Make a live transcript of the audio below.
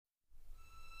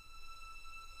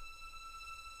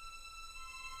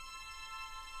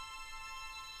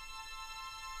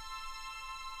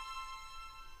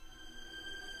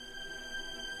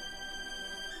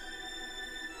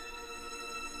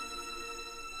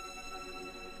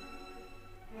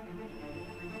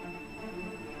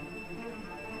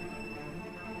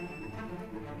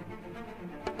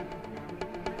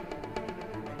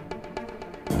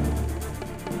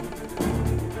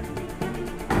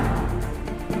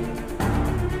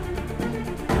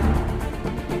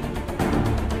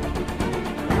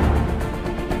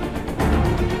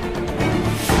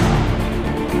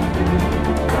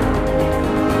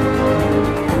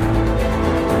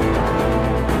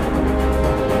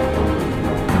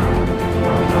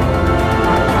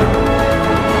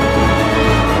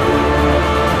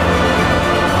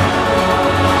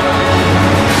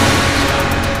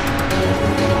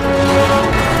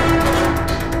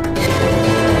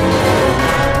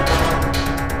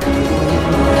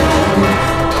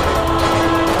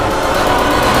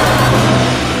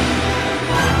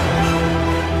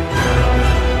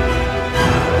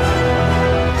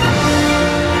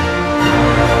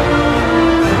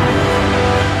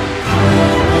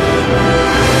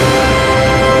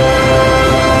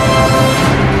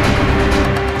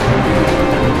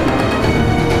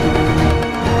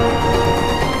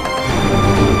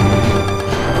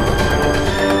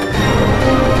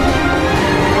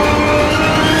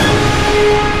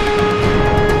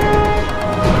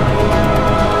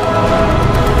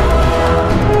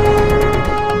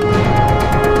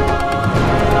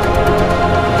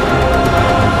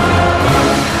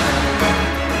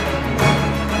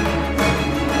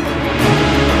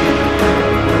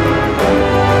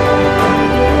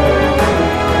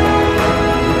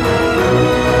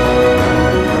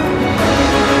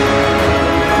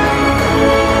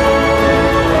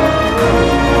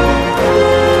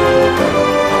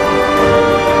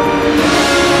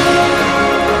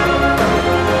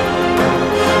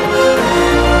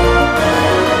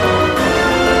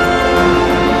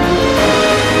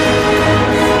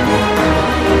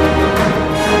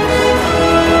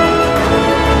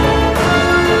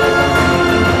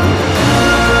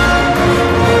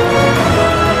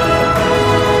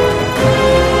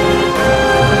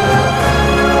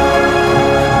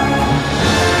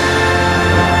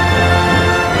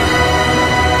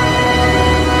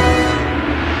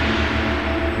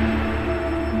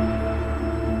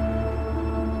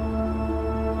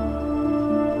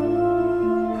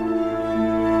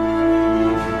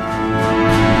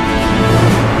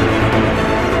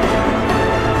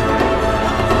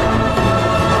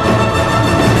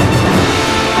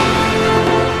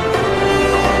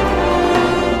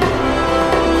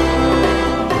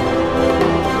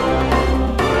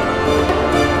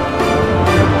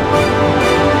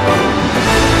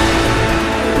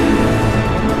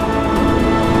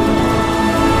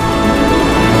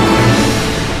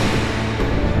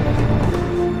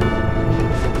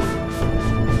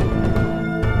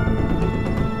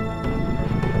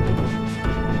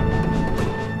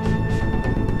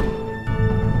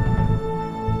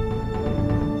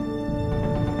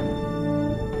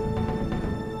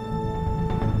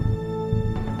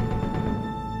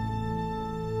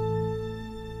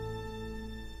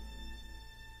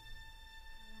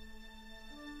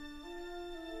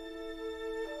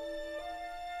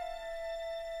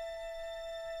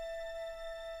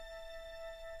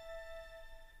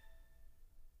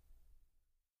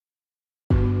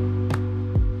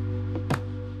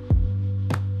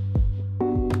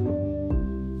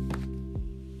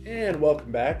And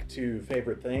welcome back to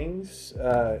Favorite Things,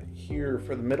 here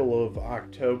for the middle of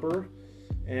October.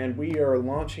 And we are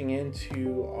launching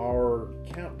into our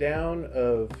countdown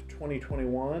of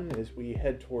 2021 as we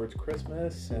head towards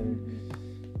Christmas and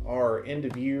our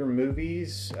end-of-year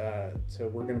movies. So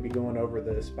we're going to be going over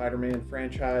the Spider-Man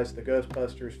franchise, the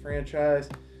Ghostbusters franchise.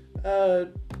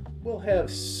 We'll have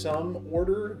some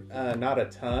order, not a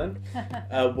ton.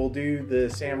 We'll do the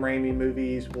Sam Raimi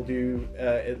movies. We'll do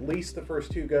at least the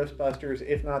first two Ghostbusters,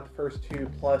 if not the first two,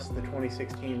 plus the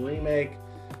 2016 remake.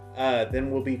 Then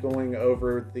we'll be going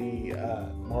over the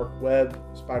Mark Webb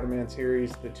Spider-Man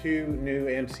series, the two new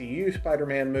MCU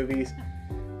Spider-Man movies,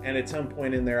 and at some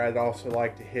point in there, I'd also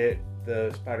like to hit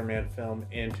the Spider-Man film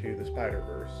Into the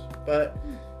Spider-Verse. But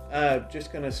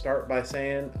just going to start by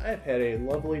saying I've had a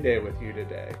lovely day with you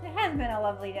today. It has been a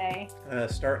lovely day.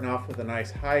 Starting off with a nice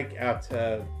hike out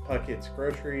to Puckett's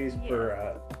Groceries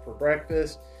for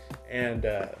breakfast, and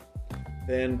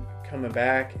then coming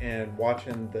back and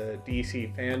watching the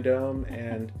DC Fandom,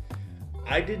 and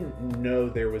I didn't know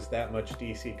there was that much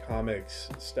DC Comics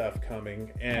stuff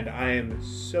coming, and I am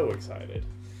so excited.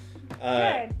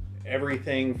 Good.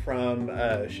 Everything from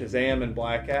Shazam and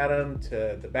Black Adam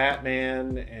to the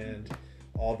Batman and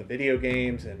all the video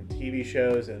games and TV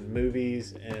shows and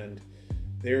movies, and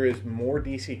there is more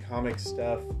DC Comics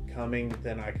stuff coming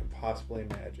than I can possibly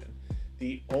imagine.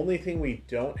 The only thing we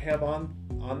don't have on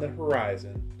the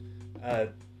horizon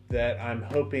that I'm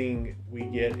hoping we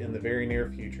get in the very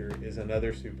near future is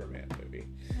another Superman movie.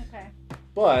 Okay.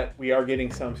 But we are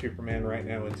getting some Superman right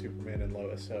now in Superman and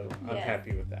Lois, so I'm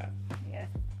happy with that. Yes.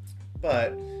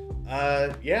 But,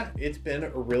 it's been a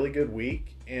really good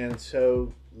week, and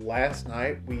so last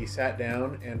night we sat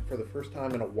down and for the first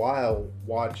time in a while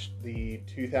watched the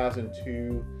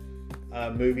 2002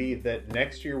 movie that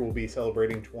next year will be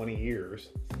celebrating 20 years.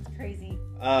 It's crazy.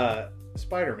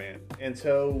 Spider-Man. And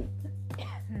so,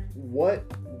 what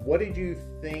did you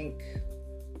think?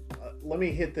 Let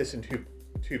me hit this in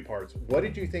two parts. What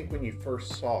did you think when you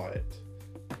first saw it?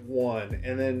 One,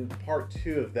 and then part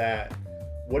two of that.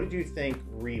 What did you think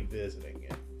revisiting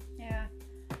it? Yeah.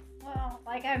 Well,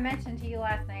 like I mentioned to you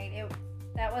last night,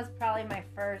 that was probably my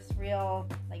first real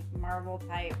Marvel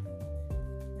type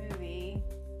movie.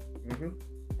 Mm-hmm.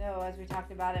 So as we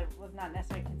talked about, it was not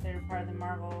necessarily considered part of the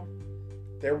Marvel.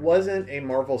 There wasn't a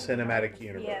Marvel Cinematic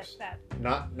Universe. Yes, that.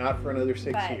 Not for another 6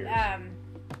 years. I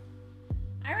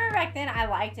remember back then I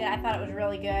liked it. I thought it was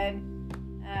really good.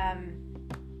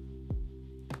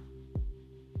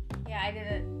 I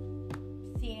didn't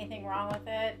see anything wrong with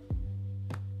it.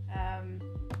 I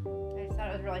just thought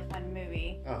it was a really fun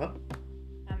movie. Uh-huh.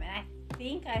 And I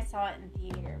think I saw it in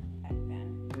theater back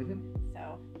then. Mm-hmm.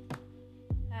 So,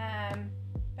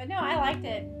 but no, I liked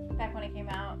it back when it came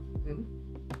out. Mm-hmm.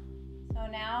 So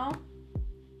now,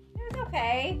 it was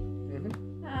okay.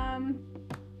 Mm-hmm.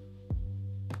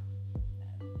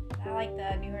 I like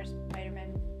the newer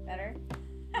Spider-Man better.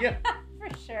 Yeah. For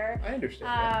sure. I understand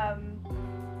that.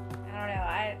 I don't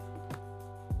know.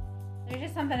 There's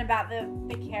just something about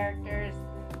the characters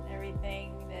and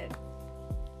everything that,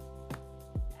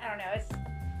 I don't know, it's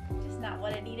just not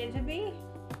what it needed to be.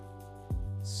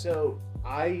 So,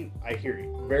 I hear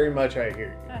you. Very much I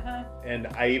hear you. Uh-huh. And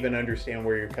I even understand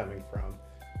where you're coming from.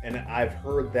 And I've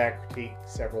heard that critique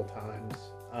several times.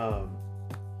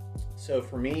 So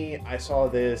for me, I saw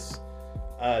this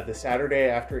the Saturday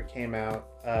after it came out,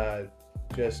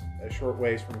 just a short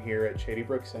ways from here at Shady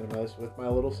Brook Cinemas with my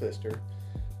little sister.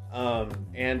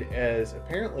 And as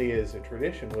apparently is a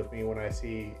tradition with me when I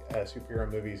see superhero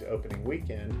movies opening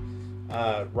weekend,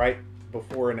 right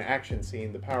before an action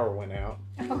scene, the power went out.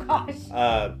 Oh, gosh.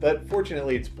 But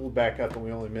fortunately, it spooled back up and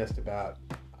we only missed about,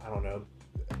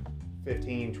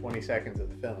 15, 20 seconds of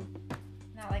the film.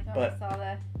 Not like when I saw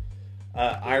the...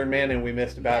 Iron Man, and we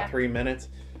missed about 3 minutes.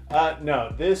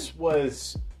 No, this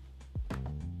was...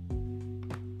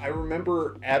 I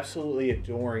remember absolutely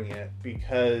adoring it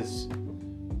because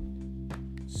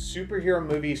superhero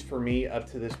movies for me up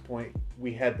to this point,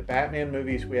 we had the Batman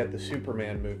movies, we had the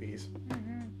Superman movies.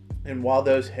 Mm-hmm. And while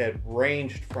those had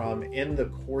ranged from, in the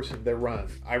course of their run,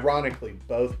 ironically,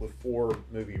 both with 4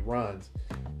 movie runs,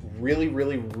 really,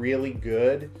 really, really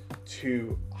good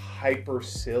to hyper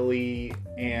silly,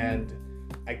 and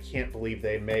I can't believe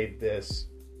they made this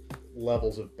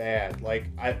levels of bad. Like,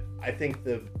 I think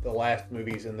the last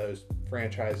movies in those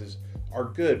franchises are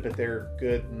good, but they're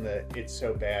good in the it's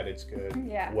so bad it's good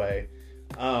way.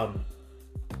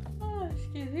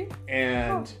 Excuse me.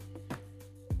 And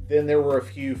then there were a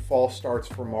few false starts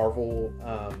for Marvel.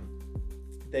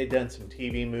 They'd done some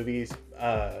TV movies,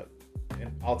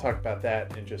 and I'll talk about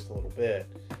that in just a little bit.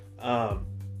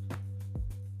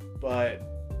 but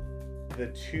the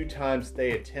two times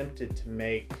they attempted to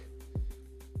make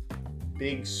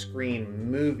big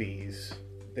screen movies,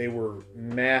 they were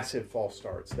massive false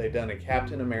starts. They'd done a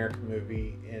Captain America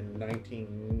movie in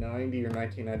 1990 or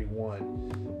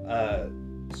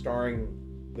 1991, starring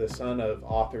the son of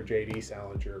author J.D.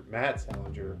 Salinger, Matt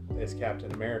Salinger, as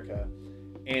Captain America.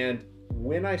 And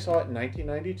when I saw it in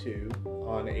 1992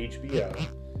 on HBO,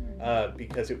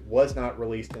 because it was not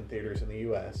released in theaters in the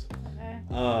U.S.,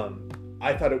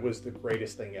 I thought it was the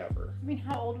greatest thing ever. I mean,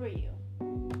 how old were you?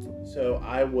 So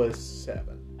I was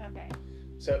 7. Okay.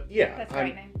 So yeah, that's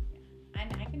right. I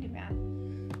can do math.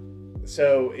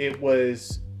 So it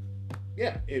was,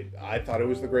 yeah. I thought it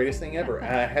was the greatest thing ever.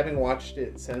 Having watched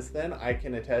it since then, I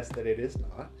can attest that it is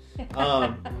not.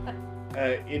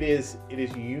 It is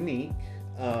unique,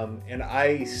 and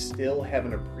I still have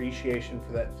an appreciation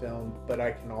for that film. But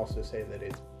I can also say that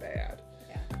it's bad.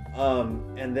 Yeah.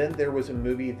 And then there was a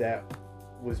movie that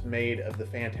was made of the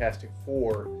Fantastic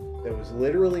Four that was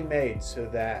literally made so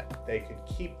that they could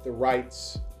keep the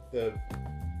rights. The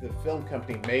film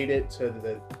company made it so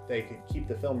that they could keep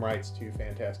the film rights to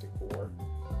Fantastic Four,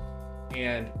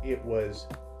 and it was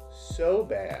so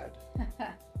bad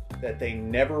that they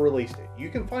never released it. You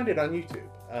can find it on YouTube.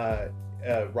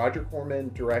 Roger Corman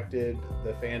directed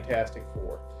the Fantastic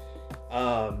Four,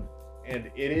 and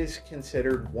it is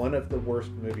considered one of the worst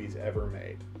movies ever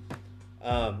made.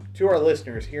 To our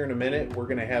listeners, here in a minute, we're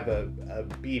going to have a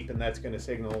beep, and that's going to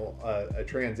signal a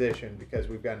transition because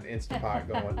we've got an Instapot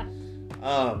going.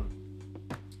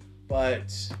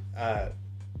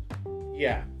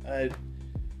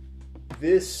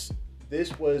 This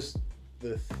was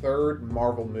the third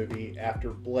Marvel movie after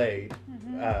Blade,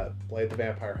 Blade the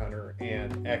Vampire Hunter,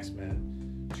 and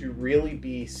X-Men to really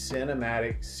be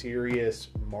cinematic, serious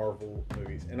Marvel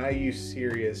movies. And I use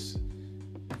serious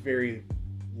very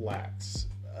lax,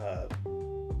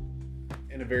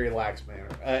 in a very lax manner.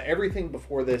 Everything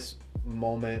before this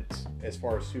moment, as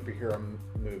far as superhero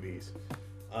movies,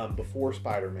 before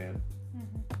Spider-Man,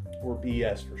 or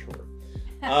BS for short,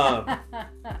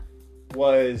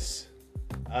 was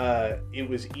it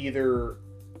was either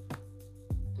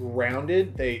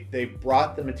grounded. They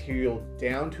brought the material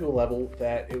down to a level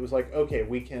that it was like, okay,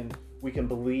 we can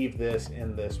believe this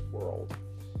in this world.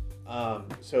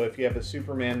 So if you have a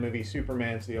Superman movie,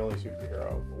 Superman's the only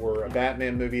superhero, or a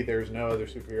Batman movie, there's no other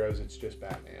superheroes, it's just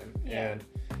Batman. Yeah.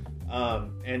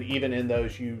 And even in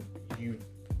those, you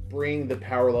bring the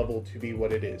power level to be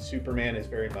what it is. Superman is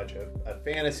very much a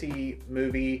fantasy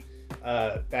movie.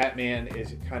 Batman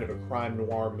is kind of a crime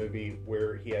noir movie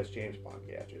where he has James Bond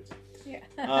gadgets. Yeah.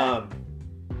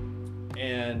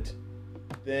 And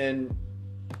then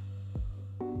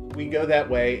we go that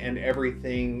way, and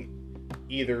everything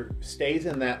either stays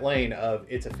in that lane of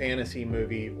it's a fantasy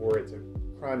movie or it's a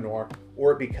crime noir,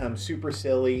 or it becomes super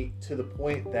silly to the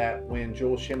point that when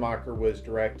Joel Schumacher was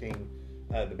directing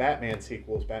the Batman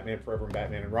sequels, Batman Forever and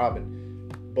Batman and Robin,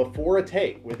 before a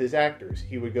take with his actors,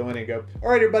 he would go in and go, all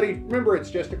right, everybody, remember it's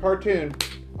just a cartoon.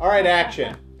 All right,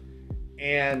 action.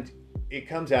 And it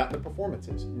comes out in the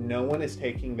performances. No one is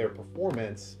taking their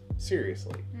performance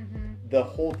seriously. The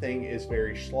whole thing is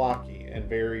very schlocky and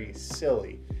very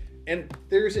silly. And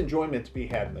there's enjoyment to be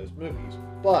had in those movies.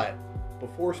 But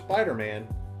before Spider-Man,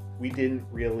 we didn't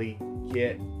really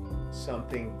get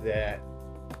something that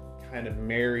kind of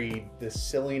married the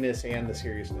silliness and the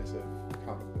seriousness of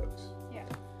comic books. Yeah.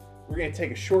 We're going to take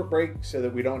a short break so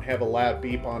that we don't have a loud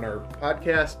beep on our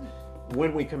podcast.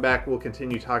 When we come back, we'll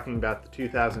continue talking about the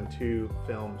 2002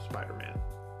 film Spider-Man.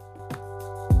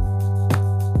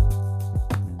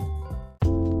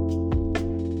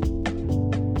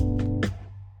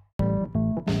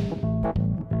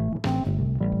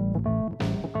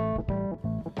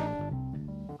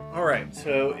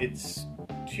 So it's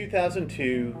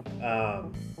 2002.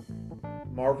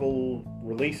 Marvel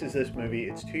releases this movie.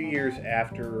 It's 2 years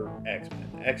after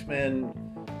X-Men. X-Men,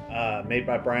 made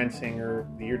by Bryan Singer,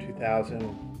 the year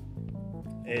 2000.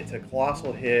 It's a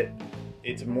colossal hit.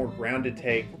 It's a more grounded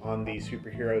take on these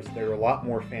superheroes. They're a lot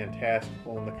more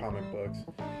fantastical in the comic books,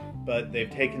 but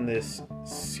they've taken this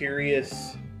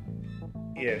serious-ish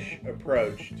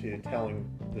approach to telling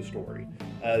the story.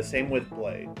 Same with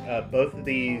Blade. Both of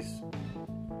these,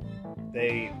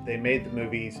 they made the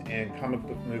movies, and comic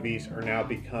book movies are now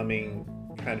becoming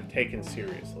kind of taken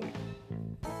seriously.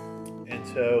 And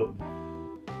so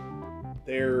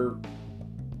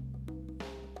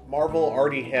Marvel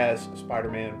already has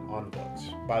Spider-Man on the books.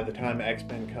 By the time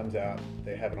X-Men comes out,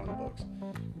 they have it on the books.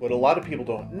 What a lot of people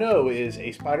don't know is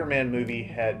a Spider-Man movie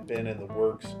had been in the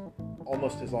works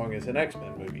almost as long as an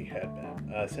X-Men movie had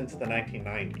been, since the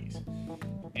 1990s.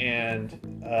 And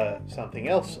something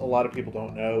else a lot of people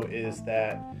don't know is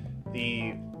that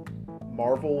the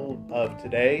Marvel of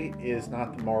today is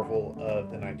not the Marvel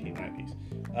of the 1990s.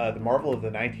 The Marvel of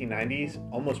the 1990s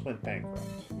almost went bankrupt.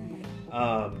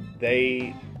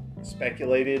 They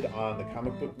speculated on the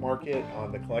comic book market,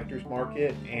 on the collector's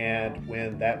market, and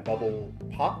when that bubble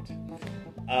popped,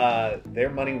 their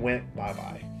money went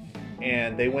bye-bye.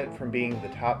 And they went from being the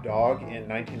top dog in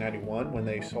 1991 when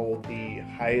they sold the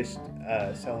highest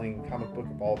selling comic book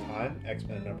of all time,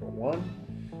 X-Men #1,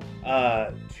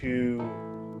 to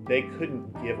they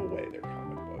couldn't give away their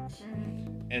comic books.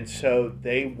 And so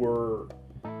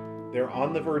they're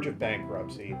on the verge of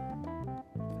bankruptcy,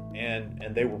 and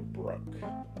they were broke.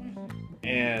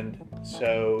 And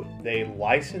so they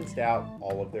licensed out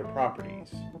all of their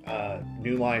properties.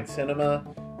 New Line Cinema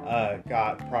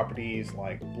got properties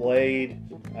like Blade,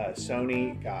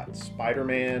 Sony got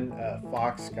Spider-Man,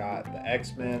 Fox got the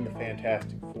X-Men, the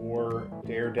Fantastic Four,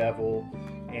 Daredevil,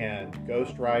 and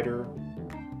Ghost Rider.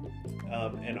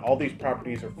 And all these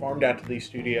properties are farmed out to these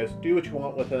studios. Do what you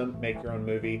want with them, make your own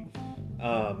movie.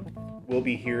 We'll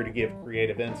be here to give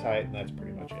creative insight, and that's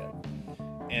pretty much it.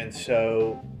 And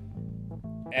so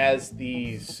as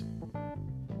these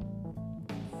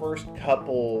first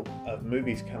couple of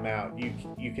movies come out,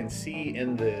 you can see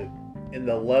in the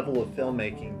level of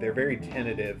filmmaking, they're very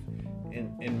tentative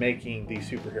in making these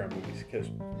superhero movies, because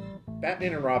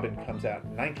Batman and Robin comes out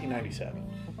in 1997.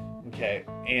 Okay,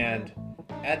 and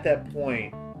at that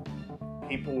point,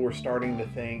 people were starting to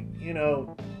think,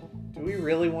 do we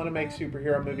really want to make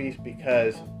superhero movies?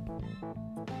 Because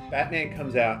Batman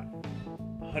comes out,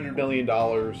 $100 million,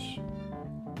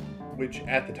 which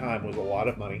at the time was a lot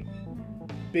of money.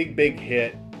 Big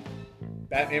hit.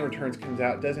 Batman Returns comes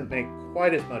out, doesn't make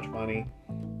quite as much money.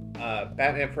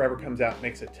 Batman Forever comes out,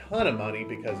 makes a ton of money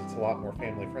because it's a lot more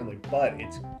family friendly, but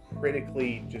it's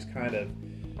critically just kind of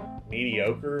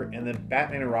mediocre. And then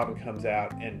Batman and Robin comes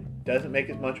out and doesn't make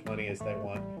as much money as they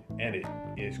want, and it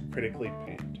is critically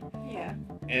panned. Yeah.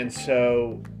 And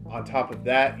so on top of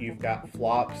that, you've got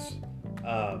flops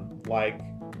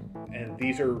and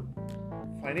these are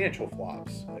financial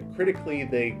flops. Critically,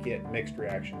 they get mixed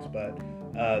reactions, but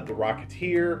The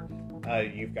Rocketeer,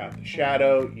 you've got The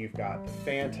Shadow, you've got The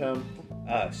Phantom,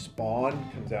 Spawn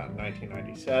comes out in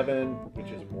 1997,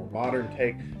 which is a more modern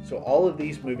take. So all of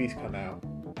these movies come out.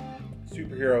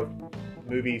 Superhero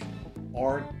movies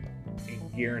aren't a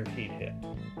guaranteed hit.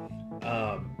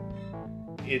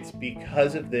 It's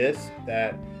because of this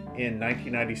that in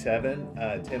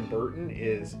 1997, Tim Burton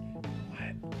is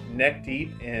neck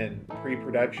deep in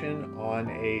pre-production on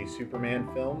a Superman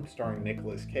film starring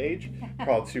Nicolas Cage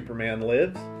called Superman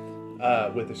Lives,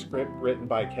 with a script written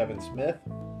by Kevin Smith.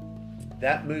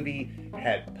 That movie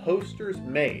had posters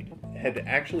made, had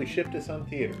actually shipped to some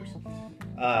theaters.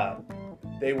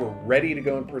 They were ready to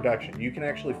go in production. You can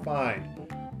actually find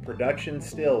production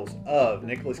stills of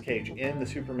Nicolas Cage in the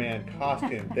Superman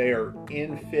costume. They are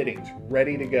in fittings,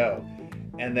 ready to go.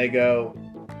 And they go,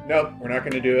 nope, we're not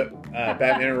going to do it.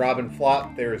 Batman and Robin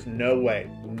flop. There is no way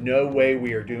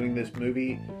we are doing this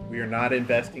movie. We are not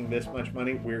investing this much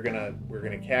money. We're gonna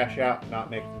cash out, not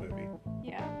make the movie.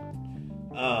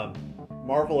 Yeah.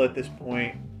 Marvel at this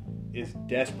point is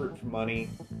desperate for money.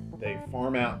 They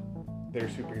farm out their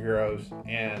superheroes,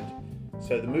 and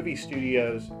so the movie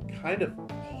studios kind of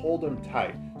hold them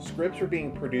tight. Scripts are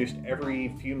being produced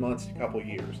every few months to a couple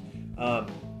years.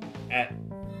 At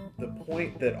the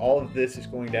point that all of this is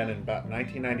going down in about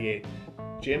 1998,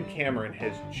 Jim Cameron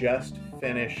has just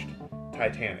finished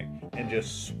Titanic and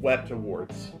just swept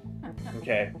awards.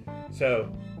 Okay, so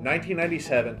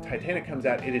 1997, Titanic comes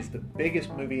out. It is the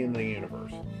biggest movie in the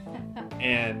universe.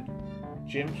 And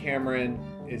Jim Cameron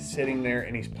is sitting there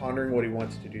and he's pondering what he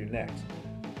wants to do next.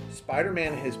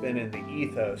 Spider-Man has been in the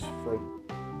ethos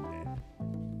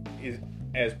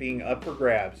as being up for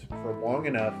grabs for long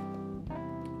enough.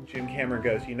 Jim Cameron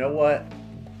goes, you know what?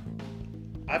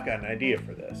 I've got an idea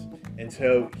for this. And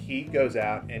so he goes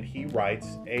out and he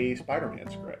writes a Spider-Man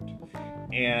script.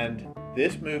 And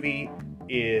this movie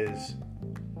is,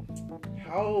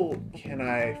 how can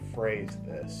I phrase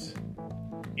this?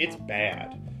 It's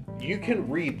bad. You can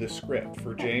read the script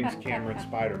for James Cameron's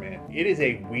Spider-Man. It is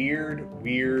a weird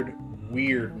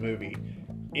movie.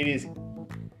 It is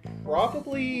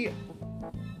probably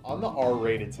on the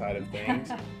R-rated side of things.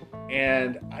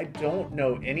 And I don't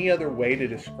know any other way to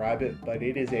describe it, but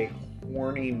it is a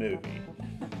horny movie.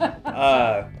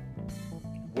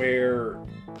 Where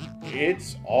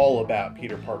it's all about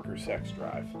Peter Parker's sex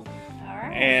drive. All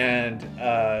right. And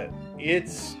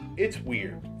it's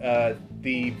weird.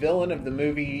 The villain of the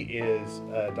movie is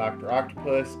Dr.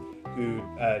 Octopus. who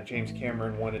James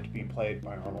Cameron wanted to be played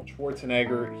by Arnold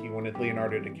Schwarzenegger. He wanted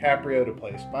Leonardo DiCaprio to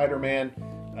play Spider-Man,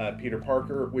 Peter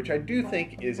Parker, which I do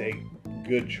think is a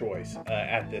good choice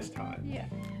at this time. Yeah.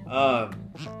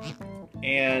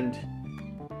 And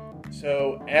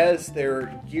so as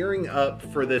they're gearing up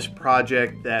for this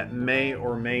project that may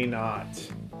or may not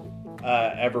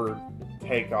ever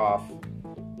take off,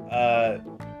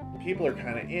 people are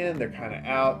kind of in, they're kind of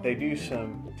out. They do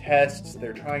some tests.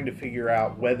 They're trying to figure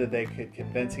out whether they could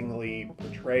convincingly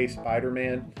portray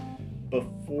Spider-Man.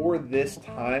 Before this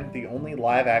time, the only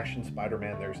live-action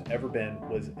Spider-Man there's ever been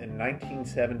was in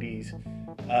 1970s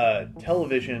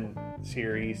television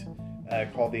series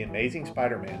called The Amazing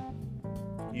Spider-Man.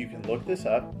 You can look this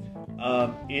up.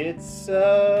 It's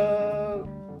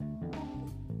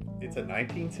a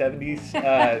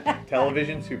 1970s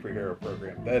television superhero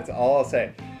program. That's all I'll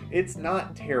say. It's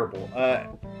not terrible.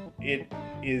 It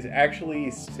is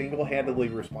actually single-handedly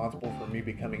responsible for me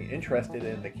becoming interested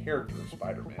in the character of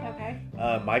Spider-Man. Okay.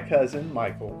 My cousin,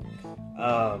 Michael,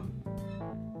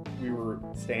 we were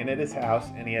staying at his house,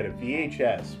 and he had a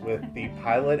VHS with the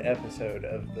pilot episode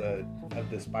of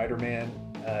the Spider-Man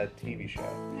TV show.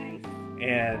 Nice.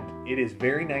 And it is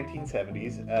very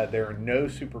 1970s. There are no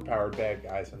superpowered bad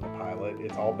guys in the pilot.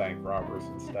 It's all bank robbers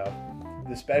and stuff.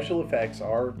 The special effects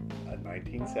are a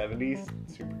 1970s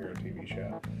superhero TV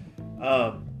show.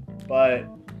 But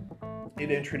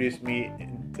it introduced me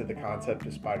to the concept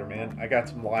of Spider-Man. I got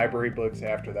some library books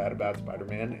after that about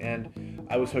Spider-Man, and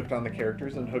I was hooked on the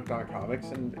characters and hooked on comics,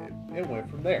 and it went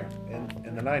from there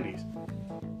in the 90s.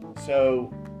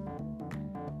 So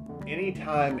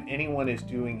anytime anyone is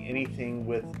doing anything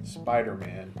with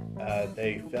Spider-Man,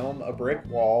 they film a brick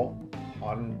wall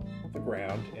on the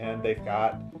ground, and they've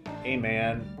got a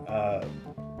man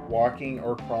walking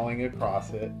or crawling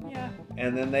across it. Yeah.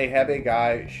 And then they have a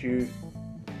guy shoot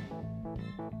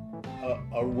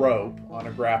a rope on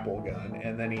a grapple gun,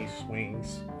 and then he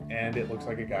swings, and it looks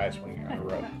like a guy swinging on a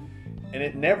rope. And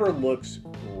it never looks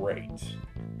great.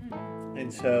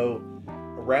 And so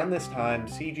around this time,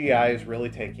 CGI is really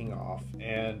taking off,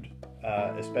 and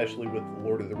especially with the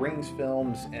Lord of the Rings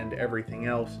films and everything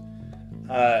else,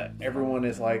 everyone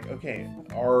is like, okay,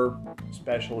 are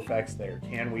special effects there?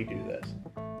 Can we do this?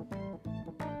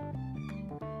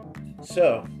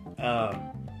 So,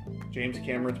 James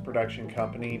Cameron's production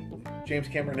company, James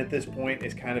Cameron at this point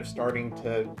is kind of starting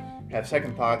to have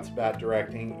second thoughts about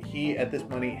directing. He, at this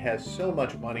point, has so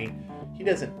much money, he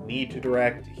doesn't need to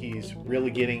direct. He's really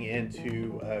getting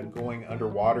into going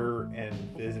underwater and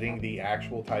visiting the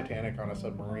actual Titanic on a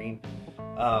submarine.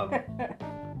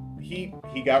 He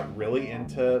got really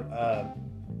into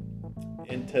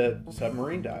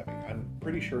submarine diving. I'm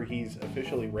pretty sure he's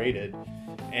officially rated,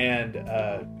 and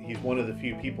he's one of the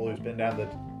few people who's been down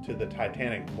to the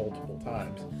Titanic multiple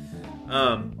times.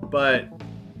 But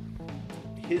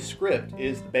his script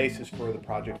is the basis for the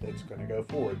project that's going to go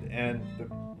forward, and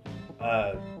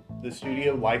the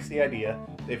studio likes the idea.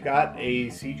 They've got a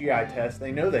CGI test.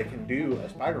 They know they can do a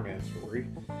Spider-Man story,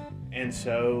 and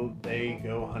so they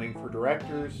go hunting for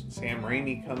directors. Sam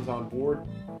Raimi comes on board.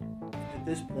 At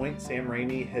this point, Sam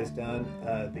Raimi has done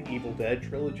the Evil Dead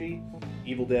trilogy,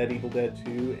 Evil Dead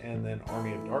 2, and then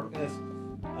Army of Darkness.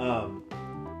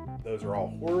 Those are all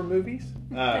horror movies,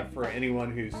 for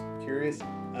anyone who's curious.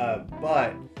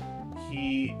 But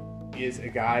he is a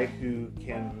guy who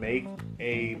can make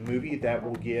a movie that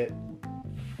will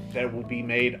be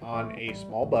made on a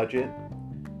small budget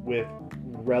with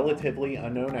relatively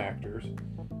unknown actors,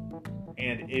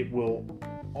 and it will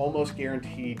almost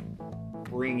guaranteed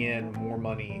bring in more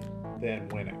money than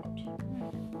went out.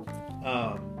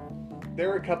 There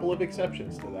are a couple of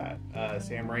exceptions to that.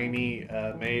 Sam Raimi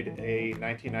made a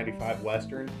 1995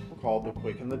 Western called The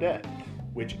Quick and the Dead,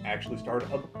 which actually starred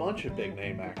a bunch of big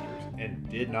name actors and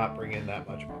did not bring in that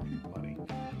much money.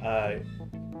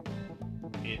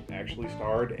 It actually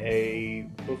starred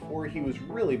before he was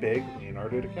really big,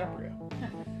 Leonardo DiCaprio.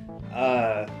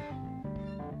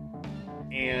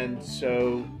 And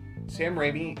so Sam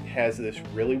Raimi has this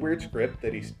really weird script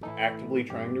that he's actively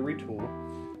trying to retool,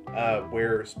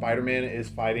 where Spider-Man is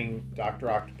fighting Dr.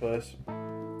 Octopus.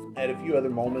 At a few other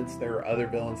moments, there are other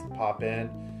villains that pop in.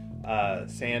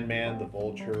 Sandman, the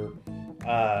Vulture,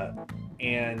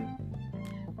 and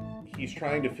he's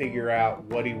trying to figure out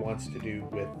what he wants to do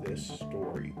with this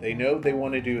story. They know they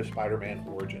want to do a Spider-Man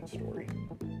origin story.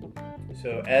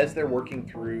 So as they're working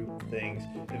through things,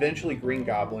 eventually Green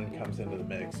Goblin comes into the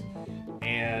mix,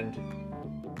 and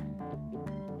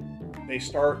they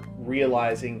start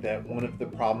realizing that one of the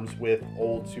problems with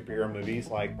old superhero movies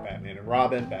like Batman and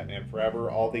Robin, Batman Forever,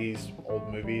 all these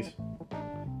old movies,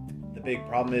 the the big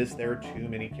problem is there are too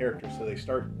many characters, so they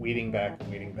start weeding back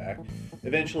and weeding back.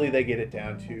 Eventually they get it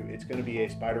down to it's going to be a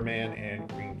Spider-Man and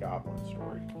Green Goblin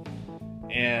story.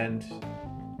 And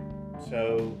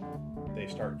so they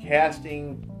start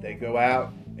casting, they go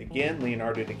out. Again,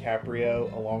 Leonardo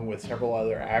DiCaprio, along with several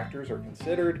other actors, are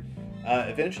considered.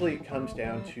 Eventually, it comes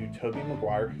down to Tobey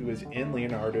Maguire, who is in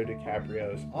Leonardo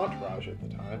DiCaprio's entourage at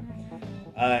the time,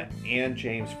 and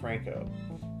James Franco.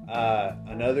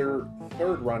 Another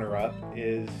third runner-up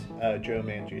is Joe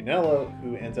Manganiello,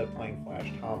 who ends up playing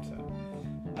Flash Thompson.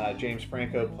 James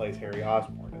Franco plays Harry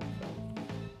Osborn in the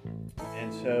film.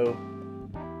 And so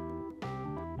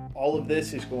all of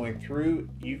this is going through.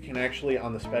 You can actually,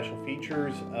 on the special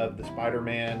features of the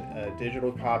Spider-Man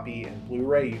digital copy and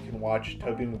Blu-ray, you can watch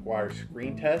Tobey Maguire's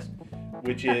screen test,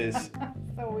 which is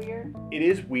so weird. It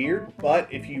is weird,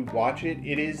 but if you watch it,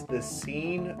 it is the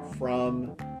scene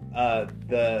from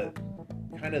the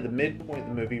kind of the midpoint of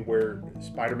the movie where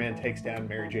Spider-Man takes down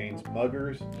Mary Jane's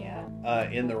muggers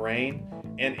in the rain.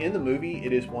 And in the movie,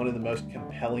 it is one of the most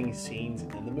compelling scenes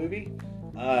in the movie.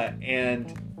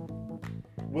 And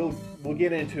we'll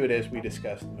get into it as we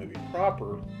discuss the movie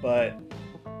proper, but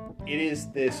it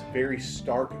is this very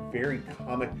stark, very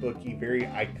comic booky, very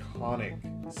iconic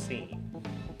scene.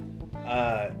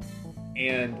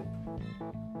 And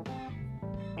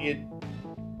it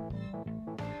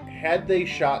had they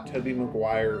shot Tobey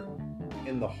Maguire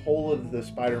in the whole of the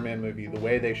Spider-Man movie the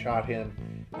way they shot him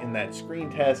in that screen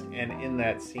test and in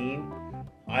that scene,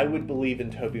 I would believe in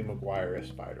Tobey Maguire as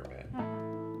Spider-Man.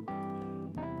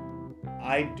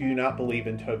 I do not believe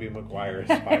in Tobey Maguire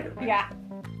as Spider-Man. Yeah.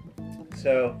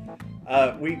 So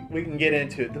we can get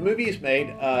into it. The movie is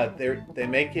made. They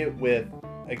make it with,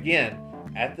 again,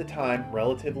 at the time,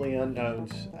 relatively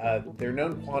unknowns. They're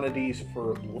known quantities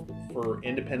for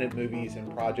independent movies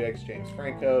and projects. James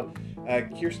Franco,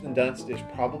 Kirsten Dunst is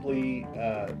probably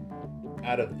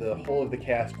out of the whole of the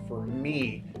cast, for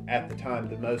me at the time,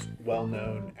 the most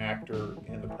well-known actor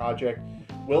in the project.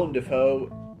 Willem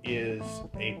Dafoe is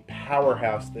a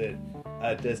powerhouse that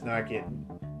does not get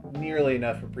nearly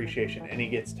enough appreciation, and he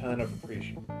gets tons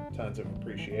of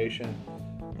appreciation.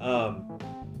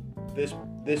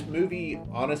 This movie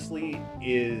honestly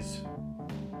is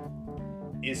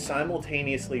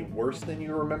simultaneously worse than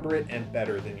you remember it and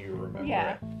better than you remember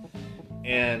it.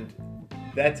 And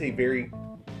that's a very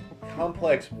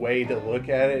complex way to look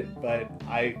at it, but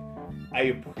I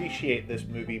appreciate this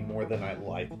movie more than I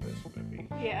like this movie.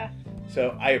 Yeah.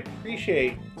 So I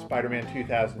appreciate Spider-Man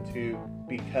 2002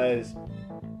 because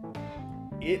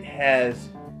it has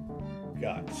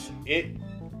guts. It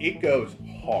goes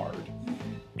hard.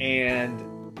 And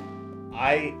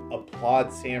I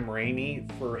applaud Sam Raimi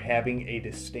for having a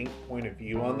distinct point of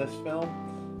view on this film.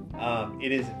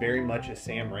 It is very much a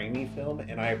Sam Raimi film,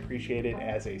 and I appreciate it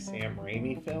as a Sam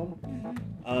Raimi film.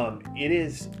 It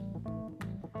is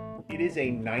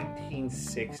a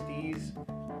 1960s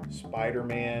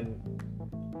Spider-Man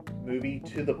movie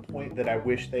to the point that I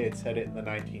wish they had set it in the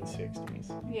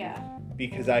 1960s. Yeah.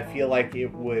 Because I feel like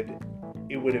it would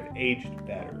have aged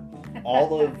better.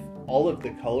 All of the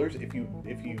colors, if you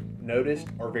noticed,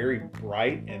 are very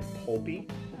bright and pulpy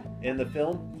in the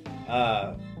film.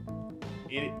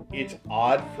 It's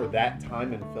odd for that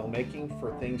time in filmmaking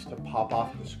for things to pop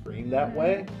off the screen that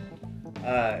way.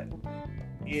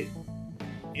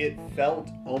 It felt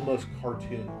almost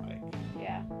cartoon-like.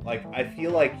 Yeah. Like, I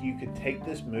feel like you could take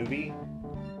this movie,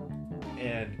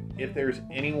 and if there's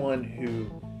anyone who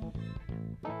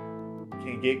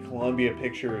can get Columbia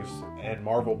Pictures and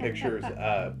Marvel Pictures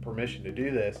permission to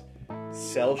do this,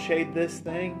 cell shade this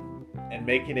thing and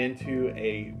make it into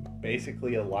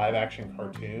basically a live action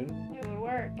cartoon. It would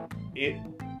work.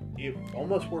 It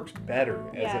almost works better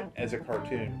as a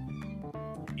cartoon.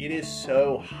 It is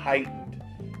so heightened.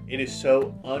 It is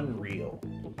so unreal.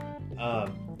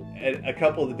 At a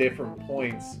couple of the different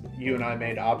points, you and I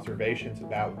made observations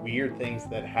about weird things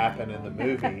that happen in the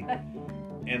movie.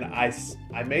 And I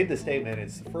made the statement,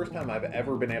 it's the first time I've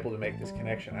ever been able to make this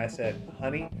connection. I said,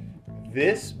 honey,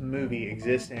 this movie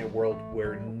exists in a world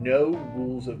where no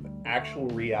rules of actual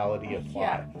reality apply.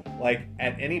 Yeah. Like,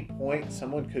 at any point,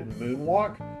 someone could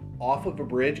moonwalk off of a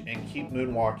bridge and keep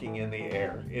moonwalking in the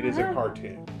air. It is a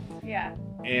cartoon. Yeah.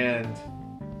 And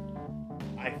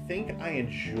I think I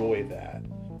enjoy that.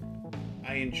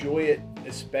 I enjoy it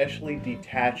especially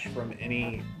detached from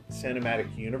any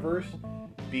cinematic universe,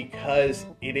 because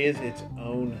it is its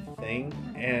own thing.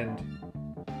 And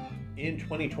in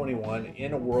 2021,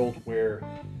 in a world where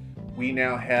we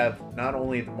now have not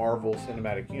only the Marvel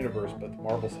Cinematic Universe, but the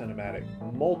Marvel Cinematic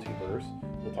Multiverse,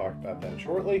 we'll talk about that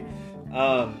shortly,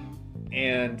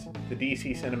 and the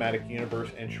DC Cinematic Universe,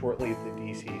 and shortly the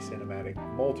DC Cinematic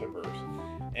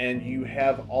Multiverse. And you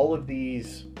have all of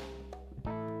these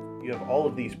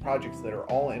projects that are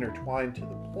all intertwined to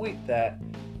the point that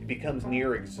it becomes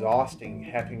near exhausting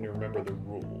having to remember the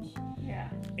rules. Yeah.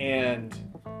 And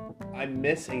I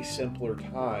miss a simpler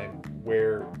time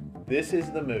where this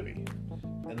is the movie,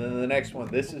 and then the next one,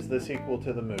 this is the sequel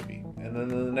to the movie, and then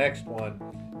the next one,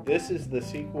 this is the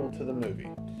sequel to the movie.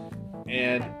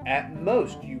 And at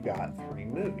most, you got 3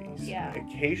 movies. Yeah.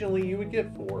 Occasionally, you would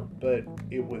get 4, but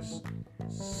it was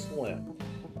slim.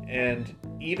 And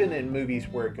even in movies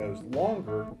where it goes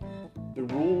longer, the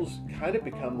rules kind of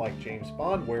become like James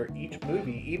Bond, where each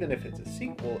movie, even if it's a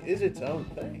sequel, is its own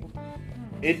thing.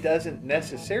 It doesn't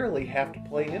necessarily have to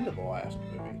play into the last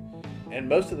movie. And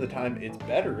most of the time, it's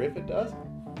better if it doesn't.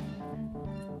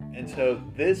 And so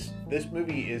this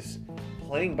movie is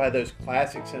playing by those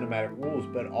classic cinematic rules,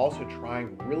 but also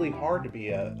trying really hard to be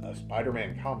a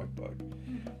Spider-Man comic book.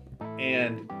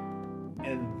 And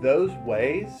in those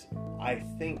ways, I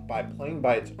think by playing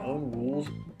by its own rules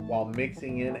while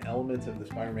mixing in elements of the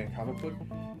Spider-Man comic book,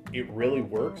 it really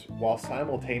works while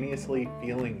simultaneously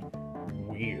feeling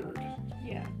weird.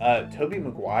 Yeah. Tobey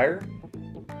Maguire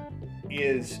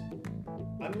is,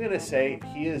 I'm going to say,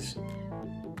 he is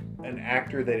an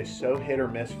actor that is so hit or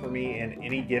miss for me in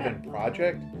any given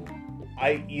project.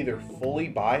 I either fully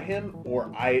buy him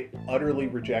or I utterly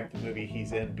reject the movie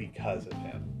he's in because of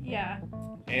him. Yeah.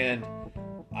 And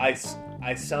I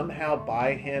somehow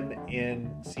buy him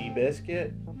in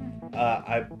Seabiscuit.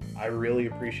 I really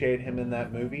appreciate him in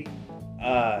that movie.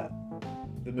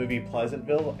 The movie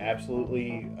Pleasantville,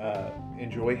 absolutely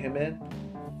enjoy him in.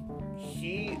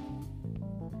 He,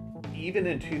 even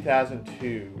in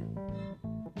 2002,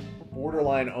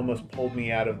 borderline almost pulled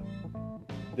me out of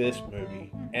this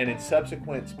movie, and in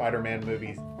subsequent Spider-Man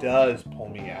movies does pull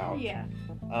me out. Yeah.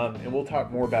 And we'll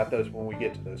talk more about those when we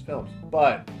get to those films.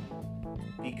 But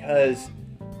because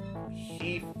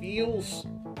he feels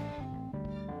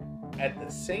at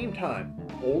the same time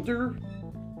older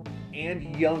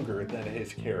and younger than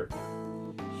his character.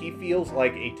 He feels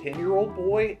like a 10-year-old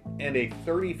boy and a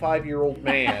 35-year-old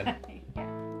man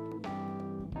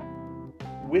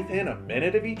within a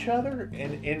minute of each other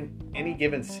in any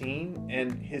given scene.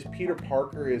 And his Peter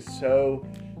Parker is so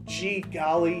gee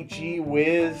golly, gee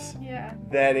whiz,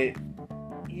 that it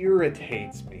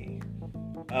irritates me.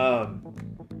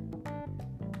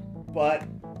 But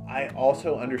I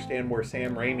also understand where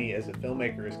Sam Raimi as a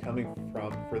filmmaker is coming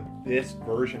from for this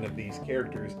version of these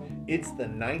characters. It's the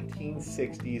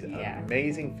 1960s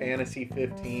amazing Fantasy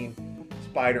 15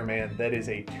 Spider-Man that is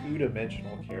a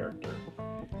two-dimensional character.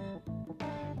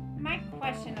 My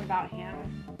question about him,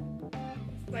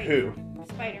 like Who?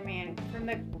 Spider-Man from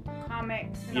the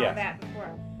comics and all that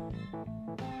before,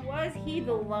 was he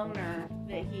the loner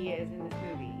that he is in this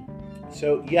movie?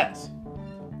 So yes,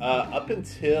 up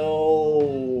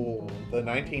until the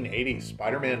 1980s,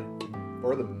 Spider-Man,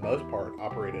 for the most part,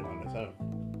 operated on his own.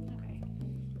 Okay.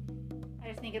 I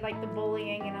just think of like the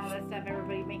bullying and all that stuff,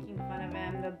 everybody making fun of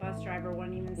him, the bus driver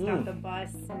wouldn't even stop the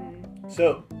bus,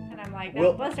 and I'm like,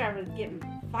 that bus driver's getting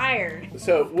fired.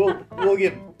 So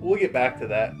we'll get back to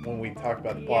that when we talk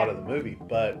about the plot of the movie,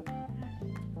 but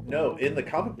no, in the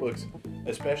comic books,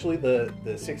 especially the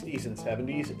 60s and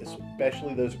 70s,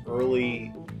 especially those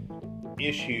early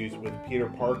issues with Peter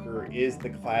Parker, is the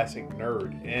classic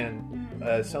nerd.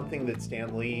 And something that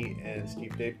Stan Lee and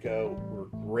Steve Ditko were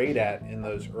great at in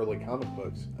those early comic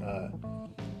books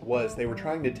was they were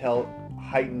trying to tell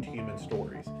heightened human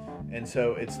stories. And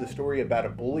so it's the story about a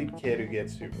bullied kid who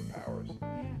gets superpowers.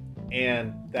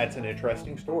 And that's an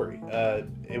interesting story.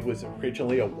 It was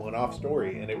originally a one-off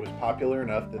story, and it was popular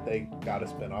enough that they got a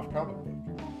spin-off comic book.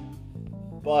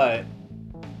 But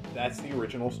that's the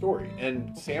original story.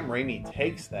 And Sam Raimi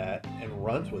takes that and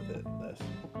runs with it in this.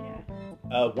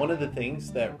 One of the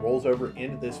things that rolls over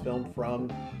into this film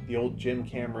from the old Jim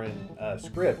Cameron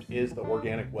script is the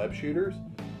organic web shooters,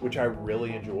 which I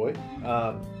really enjoy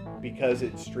because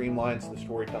it streamlines the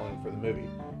storytelling for the movie.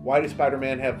 Why does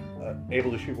Spider-Man have able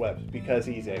to shoot webs? Because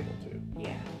he's able to.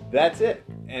 Yeah. That's it.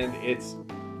 And it's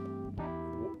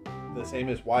the same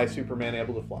as why is Superman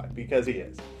able to fly? Because he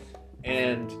is.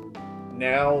 And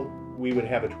now we would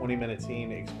have a 20-minute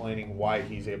scene explaining why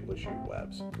he's able to shoot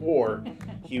webs. Or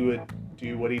he would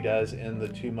do what he does in the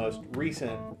two most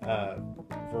recent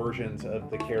versions of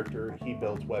the character. He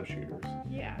builds web shooters.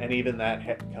 Yeah. And even that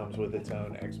comes with its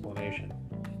own explanation.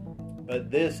 But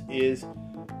this is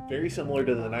very similar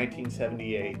to the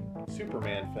 1978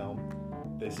 Superman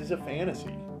film. This is a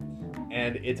fantasy.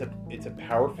 And it's a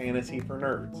power fantasy for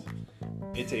nerds.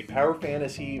 It's a power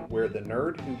fantasy where the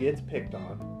nerd who gets picked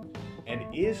on and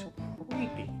is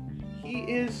creepy. He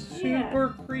is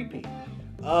super creepy.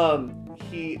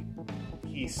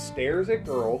 He stares at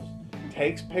girls,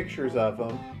 takes pictures of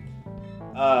them.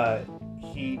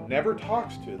 He never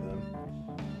talks to them.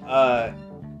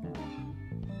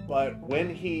 But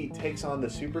when he takes on the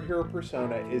superhero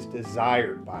persona, is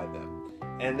desired by them,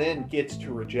 and then gets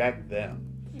to reject them.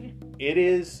 It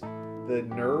is the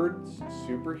nerd's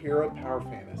superhero power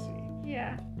fantasy.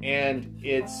 Yeah. And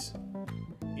it's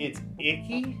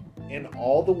icky in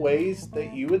all the ways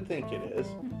that you would think it is,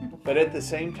 but at the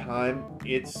same time,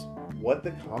 it's what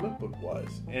the comic book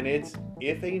was. And it's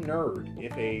if a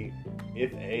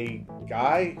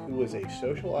guy who was a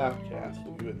social outcast,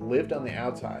 who had lived on the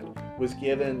outside, was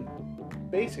given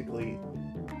basically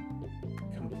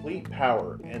complete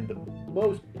power and the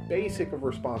most basic of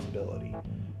responsibility,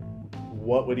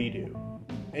 what would he do?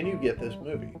 And you get this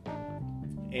movie.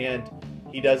 And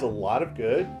he does a lot of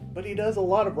good, but he does a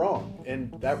lot of wrong.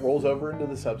 And that rolls over into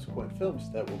the subsequent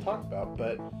films that we'll talk about.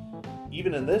 But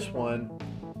even in this one,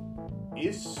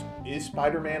 is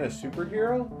Spider-Man a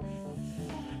superhero?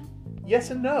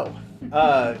 Yes and no.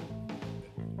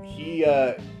 He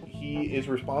is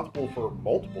responsible for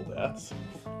multiple deaths.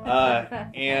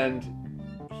 And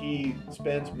he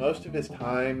spends most of his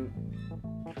time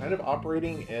kind of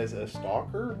operating as a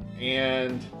stalker,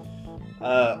 and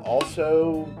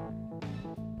also,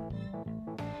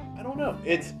 I don't know.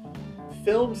 It's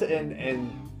films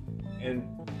and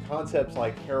concepts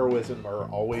like heroism are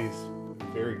always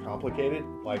very complicated.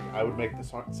 Like, I would make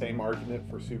the same argument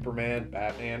for Superman,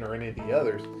 Batman, or any of the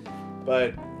others,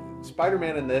 but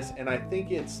Spider-Man in this, and I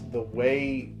think it's the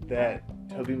way that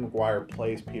Tobey Maguire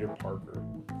plays Peter Parker,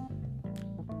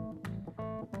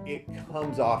 it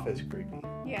comes off as creepy.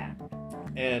 Yeah.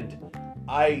 And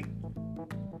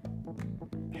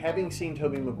having seen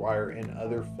Tobey Maguire in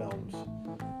other films,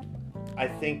 I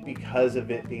think because of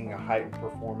it being a heightened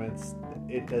performance,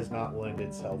 it does not lend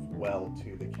itself well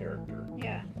to the character.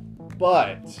 Yeah.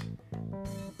 But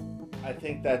I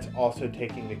think that's also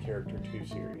taking the character too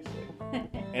seriously.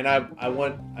 And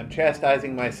I'm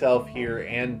chastising myself here,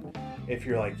 and if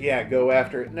you're like, yeah, go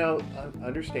after it. No,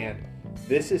 understand.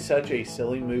 This is such a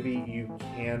silly movie, you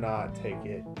cannot take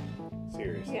it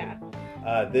seriously. Yeah.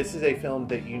 This is a film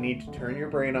that you need to turn your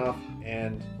brain off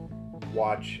and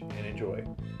watch and enjoy.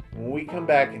 When we come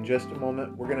back in just a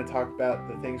moment, we're going to talk about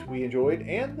the things we enjoyed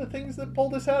and the things that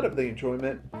pulled us out of the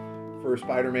enjoyment for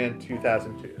Spider-Man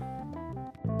 2002.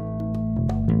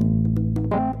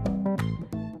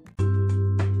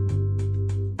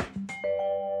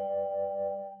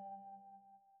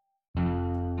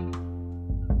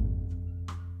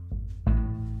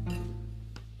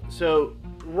 So,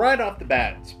 right off the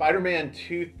bat, Spider-Man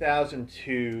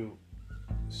 2002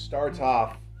 starts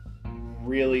off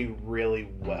really, really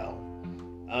well.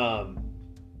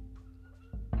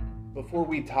 Before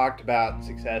we talked about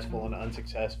successful and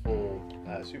unsuccessful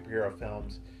superhero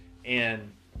films,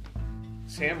 and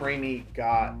Sam Raimi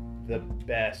got the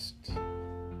best,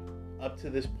 up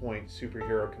to this point,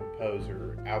 superhero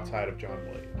composer outside of John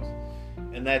Williams,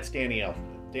 and that's Danny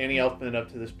Elfman. Danny Elfman, up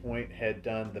to this point, had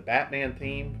done the Batman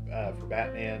theme for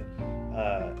Batman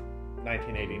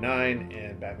 1989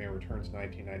 and Batman Returns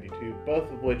 1992,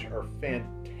 both of which are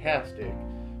fantastic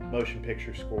motion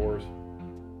picture scores.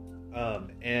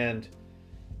 And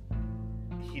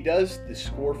he does the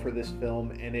score for this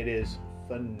film, and it is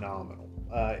phenomenal.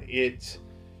 It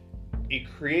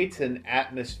creates an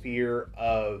atmosphere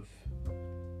of,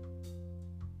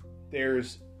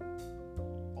 there's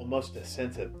almost a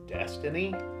sense of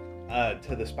destiny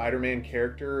to the Spider-Man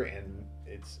character, and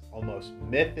it's almost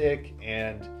mythic,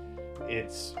 and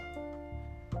it's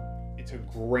a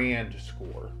grand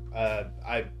score.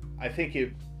 I think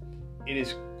it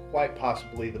is quite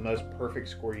possibly the most perfect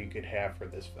score you could have for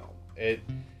this film.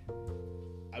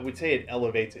 I would say it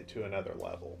elevates it to another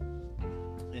level.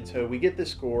 And so we get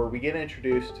this score, we get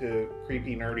introduced to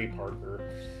creepy, nerdy Parker,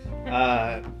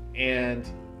 and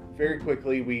very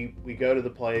quickly we go to the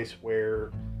place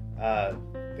where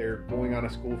they're going on a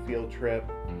school field trip.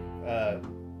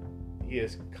 He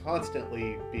is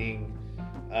constantly being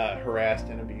harassed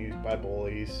and abused by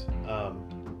bullies,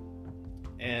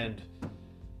 and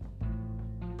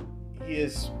he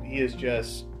is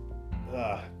just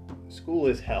school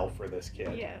is hell for this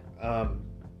kid. Yeah.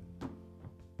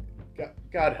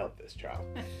 God help this child.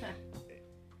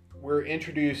 We're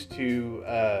introduced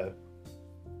to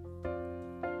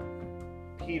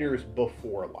Peter's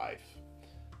before life.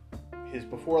 His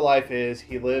before life is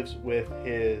he lives with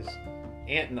his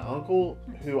aunt and uncle,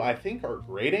 who I think are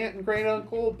great aunt and great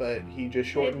uncle, but he just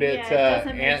shortened it to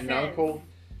aunt and uncle.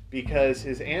 because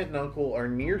his aunt and uncle are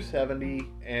near 70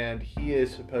 and he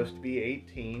is supposed to be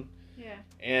 18. Yeah.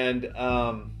 And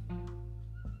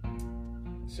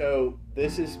so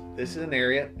this is an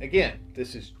area, again,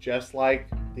 this is just like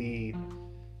the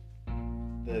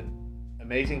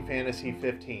Amazing Fantasy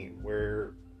 15,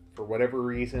 where for whatever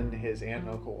reason his aunt and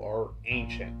uncle are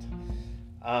ancient.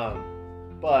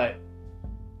 But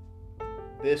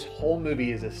this whole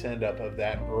movie is a send-up of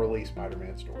that early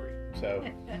Spider-Man story. So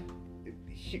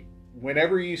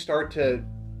whenever you start to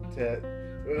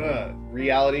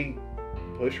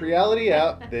push reality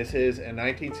out, this is a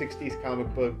 1960s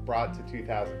comic book brought to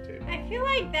 2002. I feel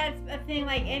like that's a thing,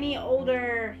 like any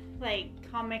older like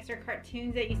comics or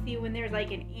cartoons that you see when there's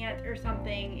like an aunt or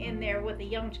something in there with a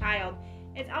young child.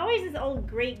 It's always this old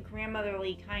great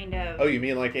grandmotherly kind of. Oh, you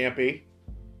mean like Aunt Bee?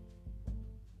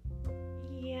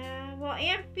 Yeah, well,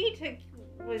 Aunt Bee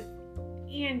was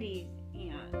Andy's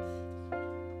aunt,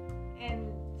 and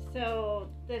so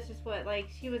that's just what, like,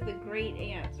 she was the great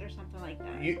aunt or something like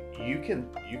that. You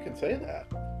can say that,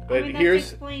 but I mean, that's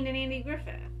here's explained in Andy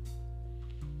Griffith.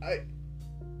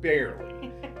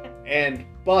 Barely.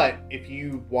 But if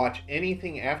you watch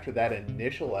anything after that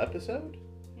initial episode,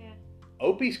 yeah,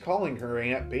 Opie's calling her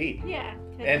Aunt Bee. Yeah.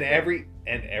 And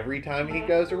every time he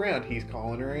goes around, he's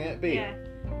calling her Aunt Bee. Yeah.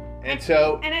 And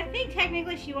so. And I think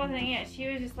technically she wasn't an aunt. She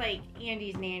was just like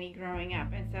Andy's nanny growing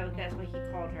up, and so that's what he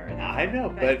called her. I know,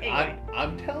 but anyway.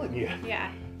 I'm telling you.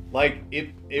 Yeah. Like,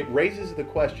 it raises the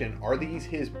question, are these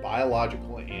his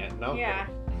biological aunt and uncle? Yeah.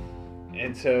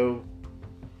 And so,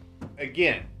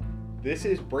 again, this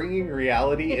is bringing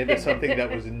reality into something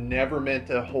that was never meant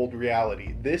to hold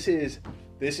reality. This is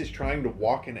trying to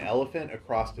walk an elephant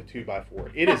across the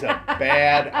 2x4. It is a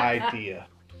bad idea.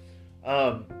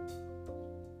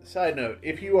 Side note,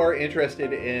 if you are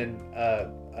interested in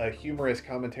a humorous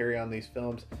commentary on these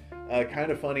films,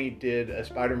 Kind of Funny did a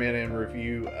Spider-Man in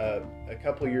review a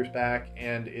couple of years back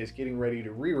and is getting ready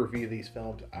to re-review these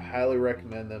films. I highly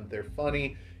recommend them. They're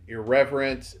funny,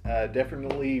 irreverent,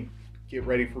 definitely get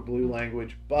ready for blue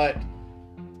language, but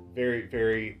very,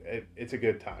 very, it's a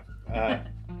good time.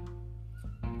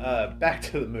 Back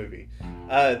to the movie.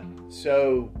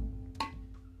 So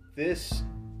this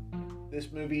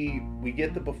movie, we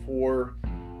get the before.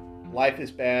 Life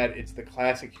is bad. It's the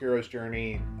classic hero's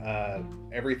journey.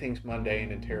 Everything's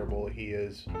mundane and terrible. He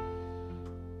is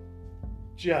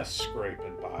just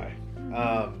scraping by.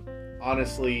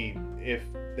 Honestly, if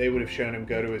they would have shown him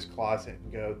go to his closet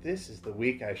and go, "This is the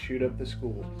week I shoot up the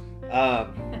school,"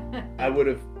 I would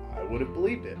have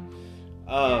believed it.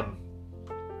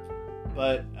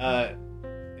 But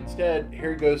instead,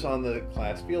 Harry goes on the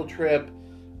class field trip.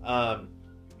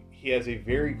 He has a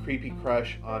very creepy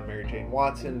crush on Mary Jane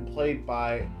Watson, played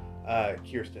by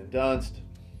Kirsten Dunst.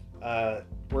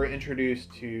 We're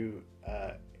introduced to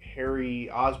Harry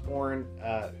Osborn,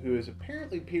 who is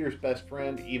apparently Peter's best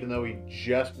friend, even though he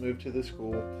just moved to the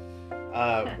school.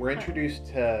 We're introduced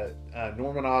to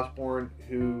Norman Osborn,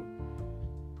 who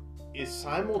is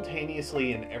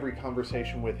simultaneously in every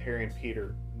conversation with Harry and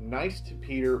Peter. Nice to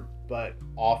Peter, but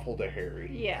awful to Harry.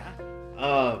 Yeah.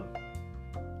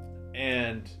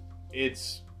 And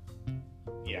it's,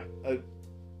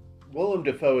 Willem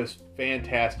Dafoe is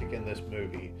fantastic in this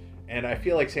movie. And I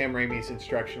feel like Sam Raimi's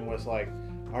instruction was like,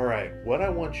 all right, what I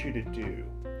want you to do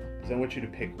is I want you to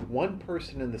pick one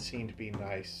person in the scene to be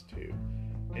nice to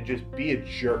and just be a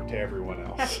jerk to everyone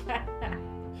else.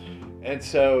 And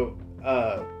so,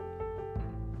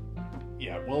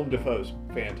 Willem Dafoe's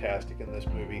fantastic in this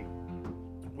movie.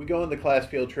 We go on the class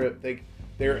field trip.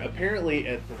 They're apparently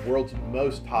at the world's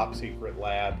most top secret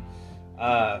lab,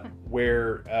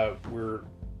 where we're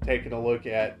taking a look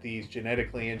at these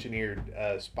genetically engineered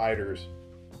spiders.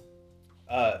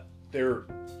 There are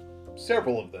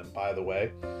several of them, by the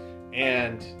way,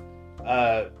 and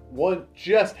one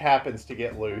just happens to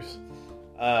get loose,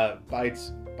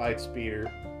 bites Peter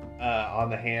on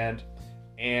the hand,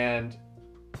 and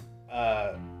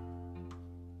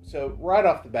so right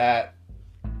off the bat,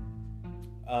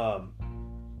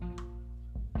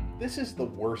 this is the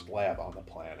worst lab on the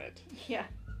planet. Yeah.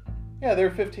 Yeah, there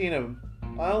are 15 of them.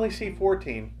 I only see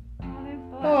 14. They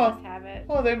must have it.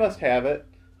 Oh, they must have it.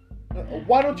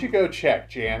 Why don't you go check,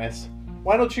 Janice?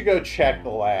 Why don't you go check the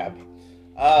lab?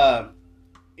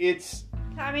 It's...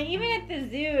 I mean, even at the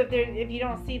zoo, if you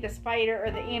don't see the spider or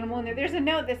the animal in there, there's a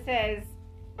note that says,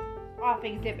 off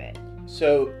exhibit.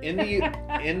 So, in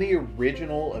the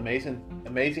original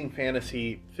Amazing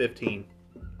Fantasy 15,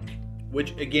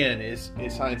 which again is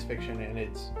science fiction and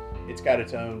it's got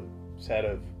its own set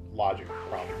of logic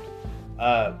problems.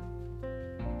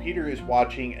 Peter is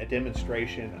watching a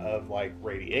demonstration of like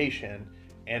radiation,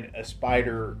 and a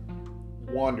spider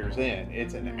wanders in.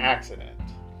 It's an accident.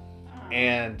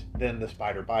 And then the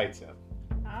spider bites him.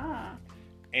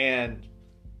 And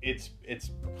it's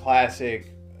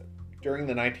classic. During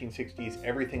the 1960s,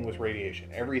 everything was radiation.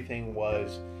 Everything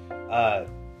was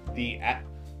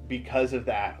because of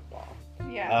the atom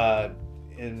bomb. Yeah.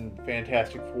 In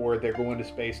Fantastic Four, they're going to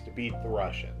space to beat the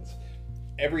Russians.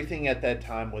 Everything at that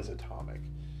time was atomic.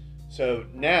 So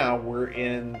now we're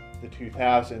in the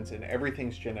 2000s and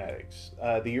everything's genetics.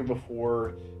 The year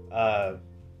before, a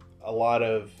lot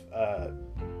of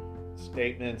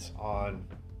statements on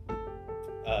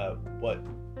what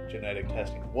genetic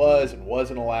testing was and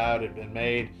wasn't allowed had been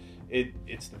made.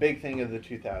 It's the big thing of the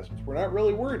 2000s. We're not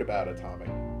really worried about atomic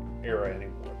era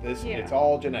anymore. It's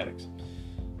all genetics.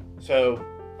 So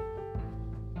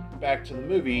back to the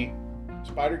movie,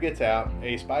 spider gets out.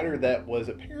 A spider that was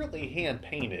apparently hand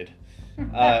painted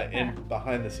in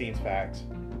behind the scenes facts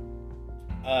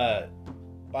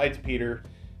bites Peter,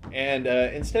 and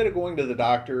instead of going to the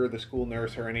doctor or the school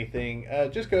nurse or anything,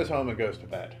 just goes home and goes to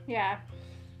bed. Yeah.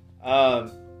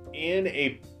 In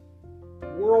a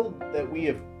world that we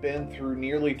have been through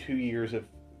nearly 2 years of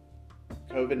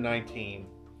COVID-19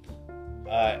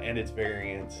 and its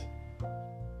variants,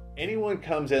 anyone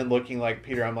comes in looking like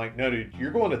Peter, I'm like, no, dude,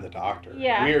 you're going to the doctor.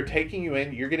 Yeah. We are taking you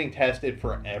in. You're getting tested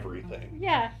for everything.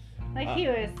 Yeah. Like, he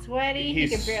was sweaty. He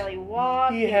could barely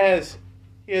walk. He has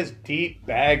deep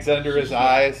bags under his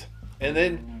eyes, and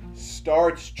then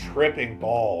starts tripping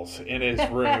balls in his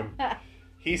room.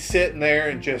 He's sitting there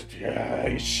and just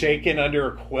he's shaking under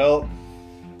a quilt.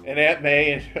 And Aunt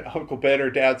May and Uncle Ben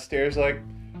are downstairs like,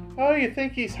 oh, you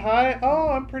think he's high? Oh,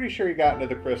 I'm pretty sure he got into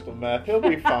the crystal meth. He'll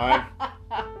be fine.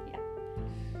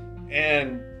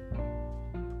 And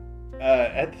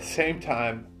at the same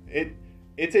time,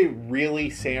 it's a really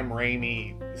Sam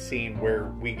Raimi scene where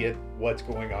we get what's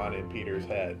going on in Peter's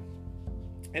head.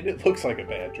 And it looks like a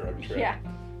bad drug trip. Yeah.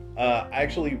 I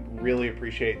actually really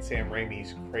appreciate Sam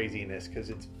Raimi's craziness because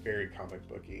it's very comic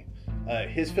booky.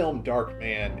 His film Dark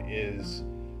Man is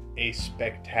a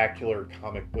spectacular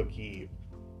comic booky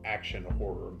action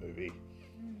horror movie.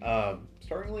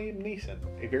 Starring Liam Neeson,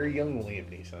 a very young Liam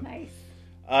Neeson. Nice.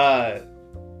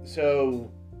 So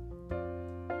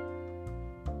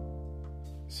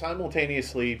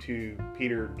simultaneously to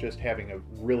Peter just having a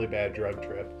really bad drug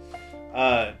trip,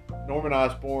 Norman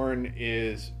Osborn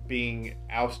is being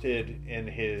ousted in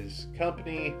his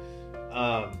company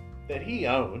that he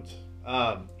owns.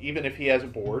 Even if he has a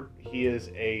board, he is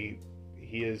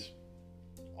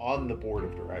on the board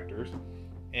of directors,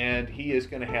 and he is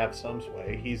going to have some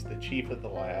sway. He's the chief of the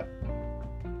lab.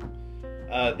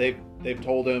 They've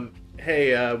told him,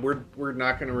 hey, we're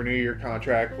not going to renew your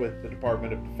contract with the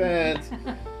Department of Defense,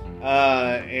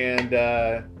 and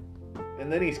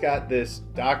then he's got this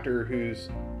doctor who's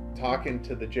talking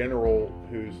to the general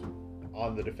who's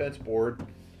on the defense board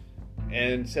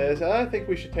and says, I think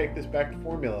we should take this back to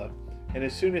formula. And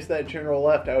as soon as that general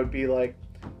left, I would be like,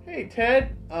 hey,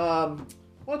 Ted, why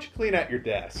don't you clean out your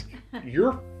desk?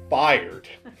 You're fired.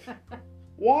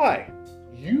 Why?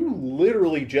 You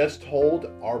literally just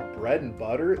told our bread and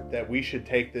butter that we should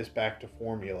take this back to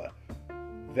formula.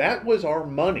 That was our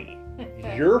money.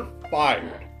 You're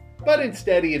fired. But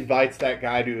instead he invites that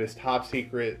guy to his top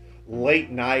secret,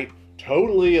 late night,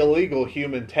 totally illegal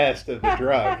human test of the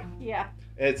drug. Yeah.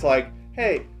 It's like,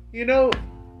 hey,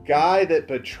 guy that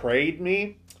betrayed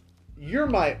me, you're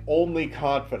my only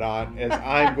confidant as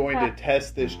I'm going to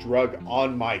test this drug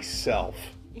on myself.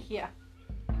 Yeah.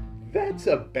 That's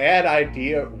a bad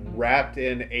idea wrapped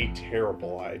in a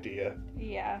terrible idea.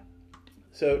 Yeah.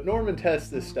 So Norman tests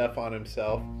this stuff on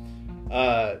himself,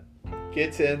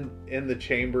 gets in the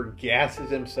chamber, gasses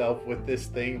himself with this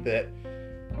thing that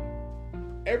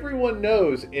everyone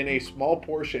knows in a small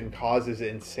portion causes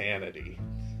insanity.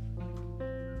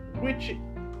 Which,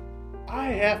 I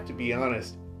have to be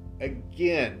honest,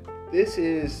 again, this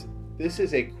is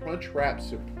a Crunchwrap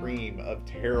Supreme of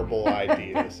terrible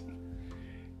ideas.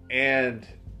 And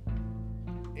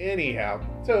anyhow,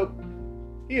 so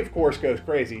he of course goes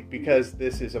crazy because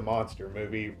this is a monster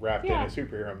movie wrapped in a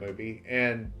superhero movie.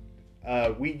 And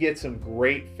we get some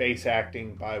great face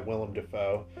acting by Willem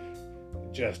Dafoe.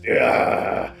 Just,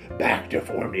 back to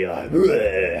formula.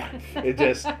 It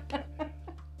just,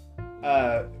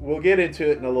 we'll get into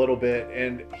it in a little bit.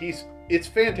 And it's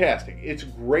fantastic. It's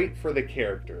great for the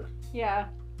character. Yeah.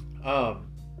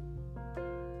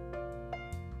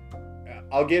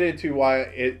 I'll get into why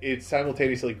it's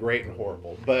simultaneously great and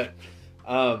horrible, but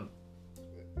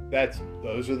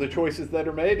those are the choices that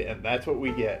are made, and that's what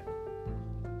we get.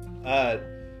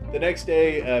 The next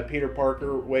day, Peter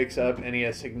Parker wakes up and he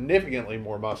has significantly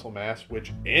more muscle mass,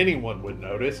 which anyone would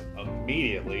notice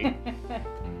immediately.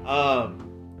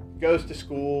 Goes to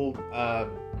school,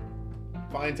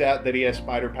 finds out that he has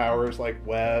spider powers like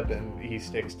web, and he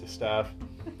sticks to stuff.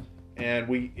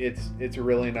 And it's a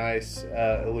really nice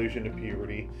allusion to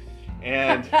puberty,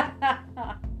 and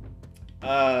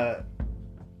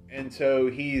so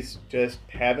he's just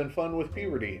having fun with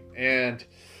puberty, and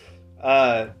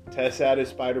tests out his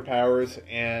spider powers,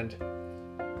 and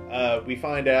we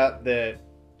find out that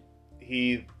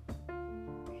he's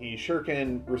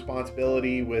shirking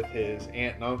responsibility with his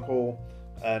aunt and uncle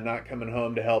not coming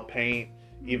home to help paint,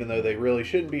 even though they really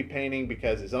shouldn't be painting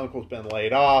because his uncle's been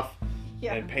laid off.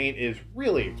 Yeah. And paint is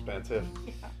really expensive.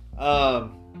 Yeah.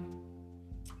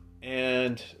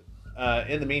 And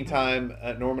in the meantime,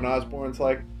 Norman Osborn's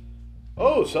like,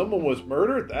 oh, someone was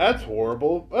murdered? That's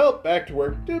horrible. Well, back to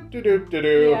work.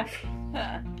 Yeah.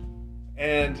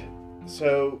 And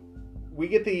so we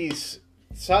get these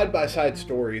side-by-side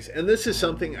stories. And this is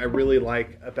something I really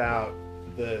like about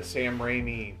the Sam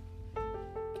Raimi.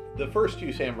 The first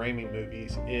two Sam Raimi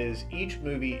movies is each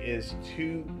movie is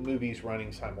two movies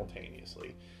running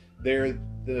simultaneously. They're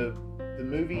the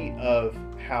movie of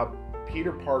how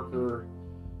Peter Parker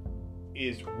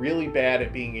is really bad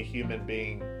at being a human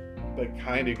being, but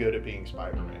kind of good at being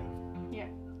Spider-Man. Yeah.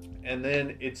 And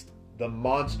then it's the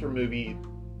monster movie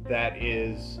that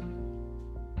is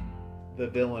the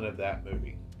villain of that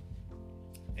movie.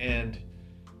 And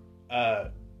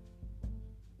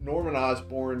Norman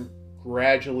Osborn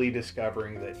gradually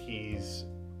discovering that he's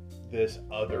this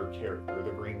other character,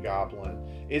 the Green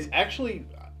Goblin, is actually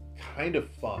kind of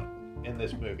fun in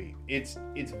this movie. It's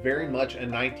very much a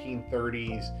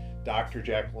 1930s Dr.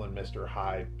 Jekyll and Mr.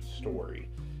 Hyde story.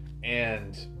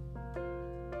 And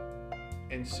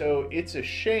so it's a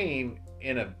shame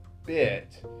in a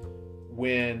bit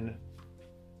when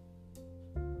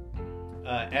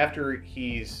after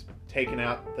he's taken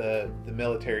out the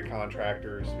military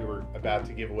contractors who are about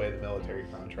to give away the military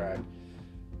contract,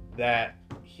 that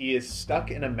he is stuck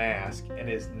in a mask and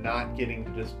is not getting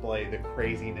to display the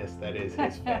craziness that is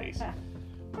his face.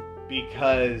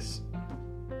 Because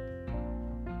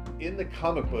in the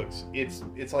comic books,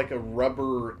 it's like a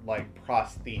rubber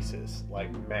prosthesis,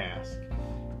 mask.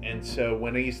 And so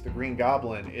when he's the Green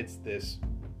Goblin, it's this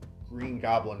Green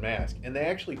Goblin mask. And they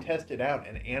actually tested out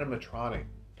an animatronic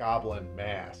Goblin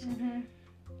mask. Mm-hmm.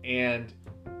 And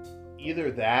either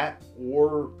that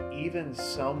or even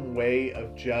some way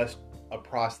of just a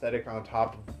prosthetic on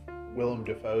top of Willem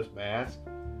Dafoe's mask,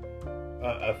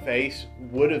 a face,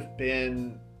 would have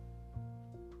been,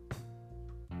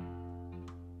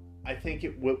 I think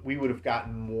we would have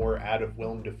gotten more out of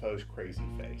Willem Dafoe's crazy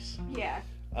face. Yeah.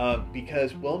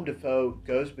 Because Willem Dafoe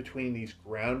goes between these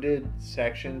grounded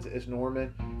sections as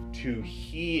Norman to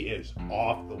he is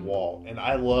off the wall, and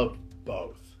I love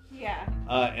both. Yeah.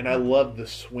 And I love the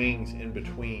swings in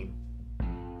between.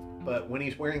 But when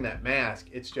he's wearing that mask,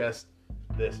 it's just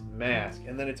this mask,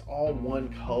 and then it's all one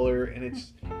color, and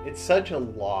it's such a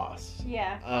loss.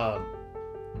 Yeah.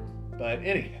 But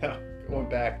anyhow, going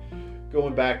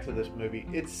back to this movie,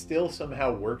 it still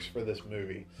somehow works for this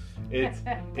movie.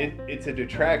 It's a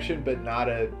detraction, but not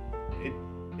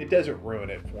it doesn't ruin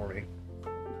it for me.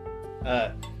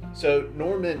 So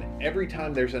Norman, every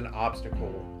time there's an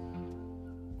obstacle,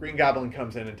 Green Goblin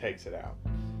comes in and takes it out.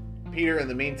 Peter, in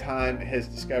the meantime, has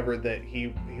discovered that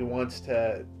he wants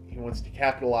to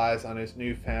capitalize on his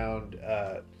newfound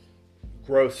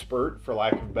growth spurt, for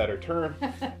lack of a better term,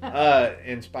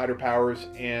 in spider powers,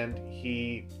 and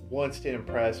he wants to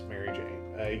impress Mary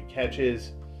Jane.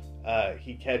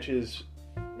 He catches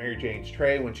Mary Jane's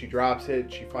tray when she drops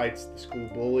it. He fights the school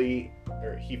bully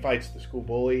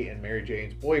and Mary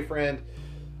Jane's boyfriend,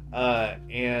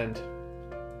 and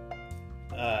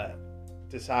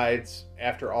decides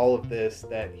after all of this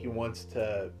that he wants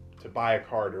to buy a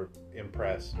car to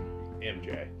impress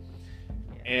MJ.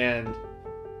 And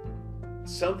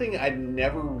something I'd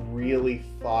never really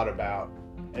thought about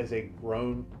as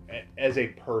a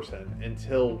person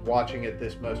until watching it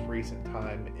this most recent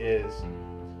time is,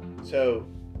 so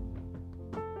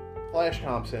Flash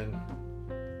Thompson,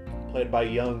 played by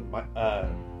young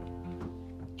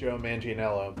Joe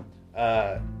Manganiello,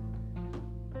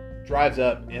 drives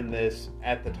up in this,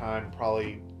 at the time,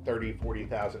 probably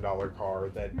 $30,000-$40,000 car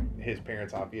that his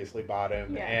parents obviously bought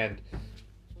him, and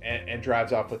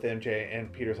drives off with MJ,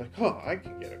 and Peter's like, oh, I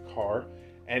can get a car.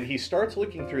 And he starts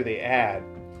looking through the ad,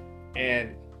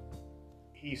 and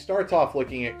he starts off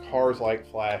looking at cars like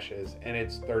Flash's, and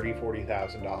it's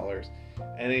 $30,000-$40,000.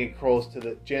 And then he scrolls to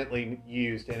the gently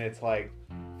used, and it's like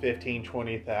 15,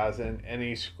 20,000, and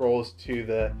he scrolls to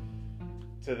the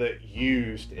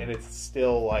used, and it's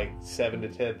still like 7 to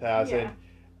 10,000. Yeah.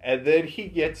 And then he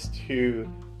gets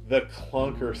to the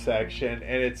clunker section,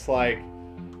 and it's like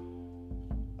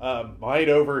might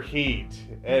overheat,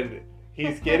 and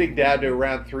he's getting down to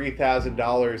around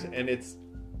 $3,000, and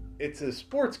it's a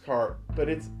sports car, but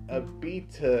it's a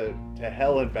beat to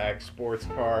hell and back sports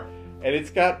car, and it's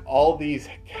got all these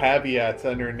caveats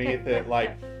underneath it,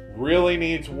 like really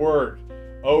needs work,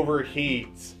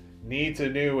 overheats, needs a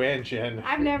new engine.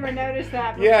 I've never noticed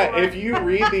that before. Yeah, if you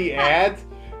read the ads,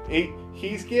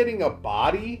 he's getting a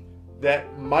body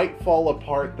that might fall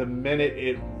apart the minute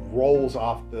it rolls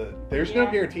off there's no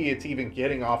guarantee it's even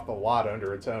getting off the lot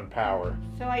under its own power.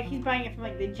 So like he's buying it from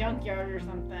like the junkyard or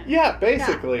something. Yeah,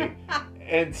 basically.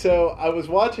 And so I was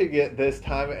watching it this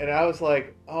time, and I was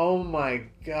like, oh my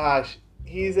gosh,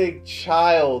 he's a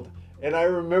child. And I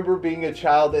remember being a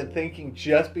child and thinking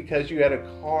just because you had a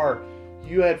car,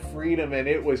 you had freedom and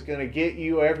it was going to get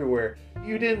you everywhere.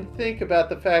 You didn't think about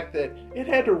the fact that it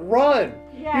had to run.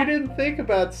 Yeah. You didn't think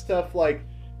about stuff like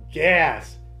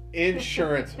gas,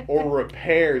 insurance, or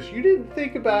repairs. You didn't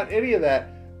think about any of that.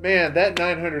 Man, that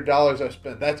 $900 I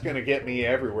spent, that's going to get me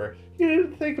everywhere. You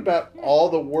didn't think about all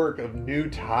the work of new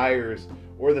tires,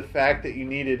 or the fact that you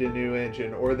needed a new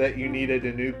engine, or that you needed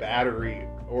a new battery,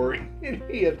 or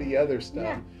any of the other stuff.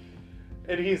 Yeah.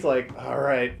 And he's like, all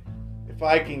right, if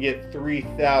I can get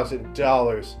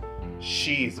 $3,000,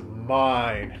 she's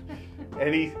mine.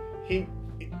 And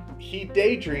he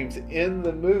daydreams in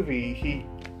the movie.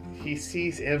 He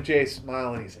sees MJ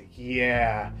smile, and he's like,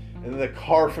 yeah. And the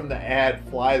car from the ad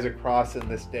flies across in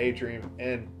this daydream.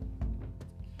 And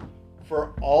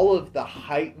for all of the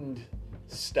heightened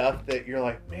stuff that you're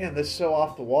like, man, this is so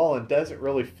off the wall and doesn't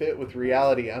really fit with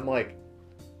reality, I'm like,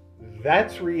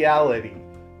 that's reality.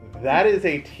 That is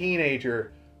a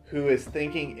teenager who is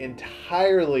thinking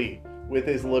entirely with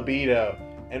his libido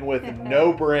and with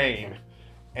no brain.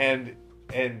 And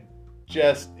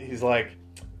just, he's like,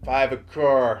 if I have a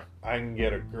car, I can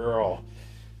get a girl.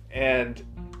 And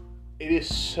it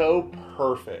is so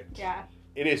perfect. Yeah.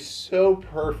 It is so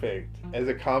perfect as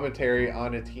a commentary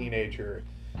on a teenager.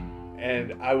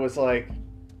 And I was like,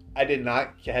 I did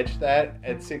not catch that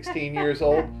at 16 years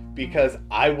old because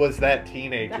I was that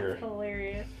teenager. That's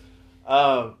hilarious.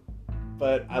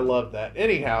 But I love that.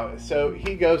 Anyhow, so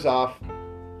he goes off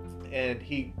and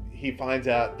he finds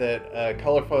out that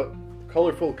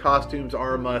colorful costumes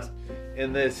are a must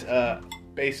in this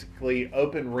basically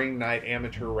open ring night,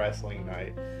 amateur wrestling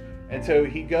night. And so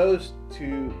he goes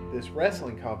to this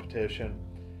wrestling competition,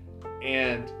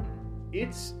 and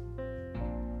it's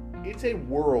a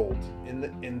world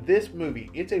in this movie.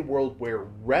 It's a world where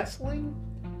wrestling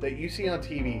that you see on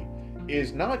TV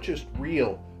is not just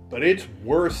real, but it's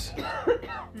worse.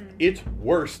 It's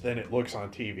worse than it looks on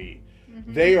TV.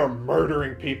 Mm-hmm. They are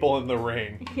murdering people in the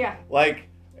ring. Yeah. Like,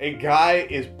 a guy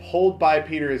is pulled by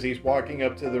Peter as he's walking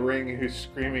up to the ring, who's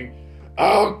screaming,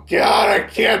 "Oh God, I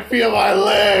can't feel my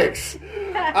legs.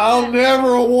 I'll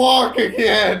never walk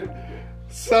again.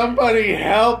 Somebody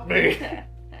help me."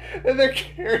 And they're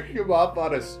carrying him up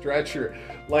on a stretcher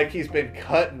like he's been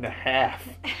cut in half.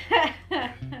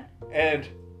 And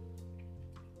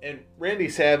Randy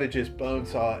Savage's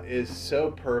Bonesaw is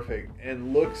so perfect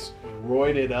and looks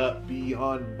roided up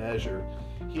beyond measure.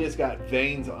 He has got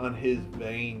veins on his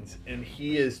veins, and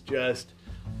he is just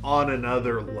on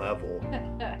another level.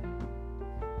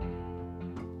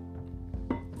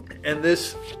 And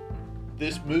this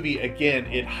movie, again,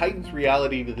 it heightens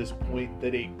reality to this point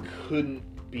that it couldn't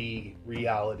be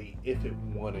reality if it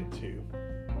wanted to.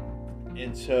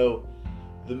 And so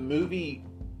the movie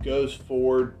goes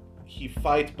forward. He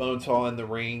fights Bonesaw in the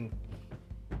ring,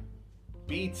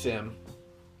 beats him,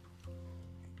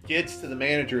 gets to the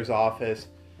manager's office,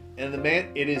 and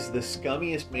it is the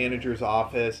scummiest manager's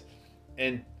office.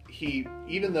 And he,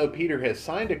 even though Peter has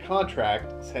signed a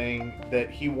contract saying that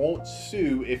he won't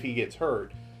sue if he gets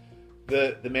hurt,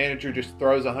 the manager just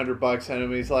throws $100 at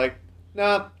him. He's like,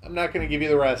 "No, I'm not going to give you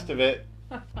the rest of it."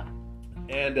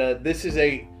 And this is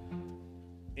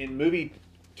in movie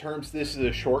terms, this is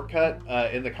a shortcut.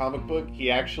 In the comic book,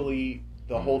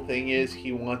 the whole thing is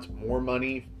he wants more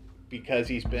money because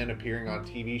he's been appearing on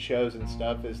TV shows and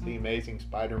stuff as the Amazing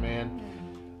Spider-Man.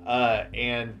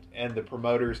 And the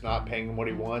promoter's not paying him what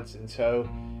he wants, and so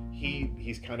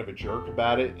he's kind of a jerk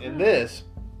about it. In this,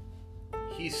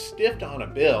 he's stiffed on a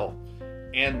bill,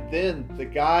 and then the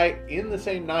guy in the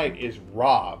same night is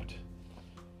robbed.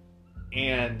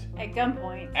 And at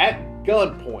gunpoint.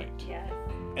 Yes.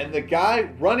 And the guy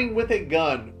running with a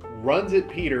gun runs at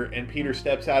Peter, and Peter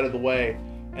steps out of the way,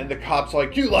 And the cop's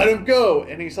like, you let him go.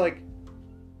 And he's like,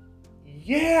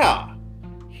 yeah,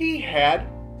 he had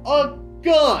a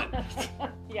gun.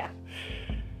 Yeah.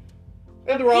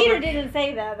 And Peter didn't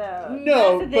say that, though.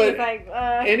 No, that's the thing, but it's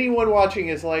like, anyone watching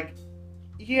is like,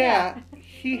 yeah,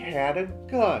 he had a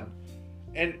gun.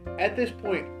 And at this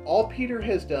point, all Peter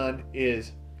has done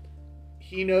is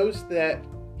he knows that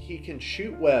he can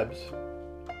shoot webs,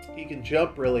 he can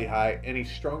jump really high, and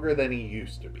he's stronger than he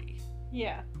used to be.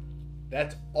 Yeah.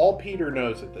 That's all Peter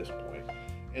knows at this point.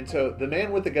 And so the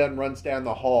man with the gun runs down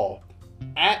the hall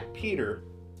at Peter.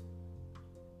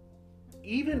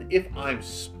 Even if I'm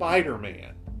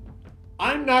Spider-Man,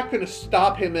 I'm not going to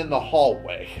stop him in the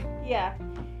hallway. Yeah.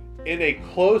 In a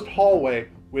closed hallway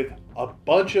with a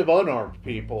bunch of unarmed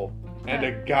people and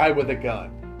a guy with a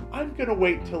gun. I'm going to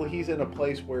wait till he's in a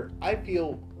place where I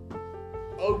feel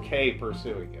okay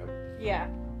pursuing him. Yeah.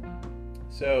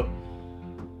 So,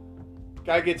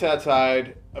 guy gets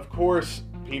outside. Of course,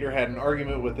 Peter had an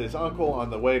argument with his uncle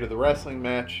on the way to the wrestling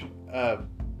match.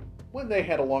 When they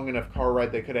had a long enough car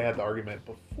ride, they could have had the argument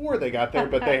before they got there,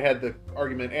 but they had the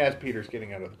argument as Peter's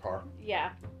getting out of the car. Yeah.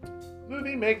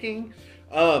 Movie making.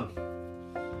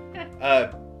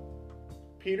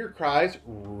 Peter cries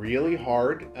really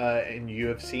hard, and you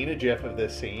have seen a gif of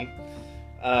this scene,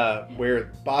 where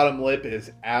bottom lip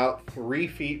is out 3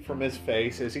 feet from his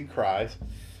face as he cries.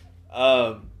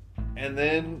 And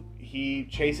then he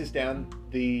chases down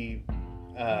the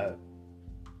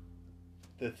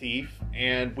thief,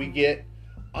 and we get,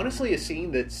 honestly, a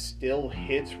scene that still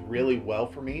hits really well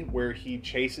for me, where he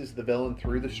chases the villain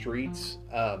through the streets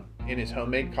in his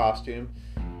homemade costume,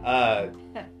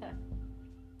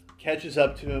 catches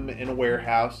up to him in a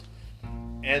warehouse,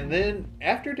 and then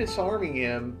after disarming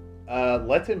him,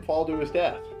 lets him fall to his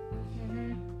death.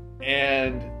 Mm-hmm.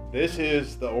 And this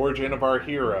is the origin of our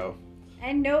hero.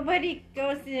 And nobody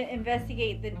goes to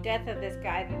investigate the death of this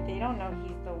guy. That they don't know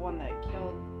he's the one that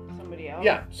killed somebody else.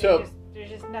 Yeah, so there's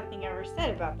just nothing ever said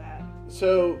about that.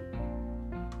 So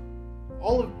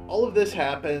all of this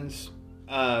happens,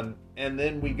 and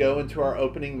then we go into our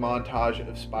opening montage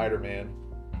of Spider-Man,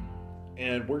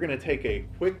 and we're going to take a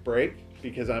quick break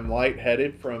because I'm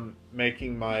lightheaded from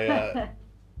making my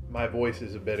my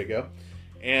voices a bit ago,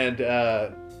 and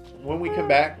when we come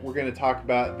back, we're going to talk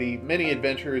about the many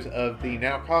adventures of the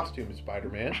now costumed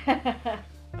Spider-Man.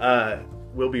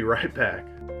 We'll be right back.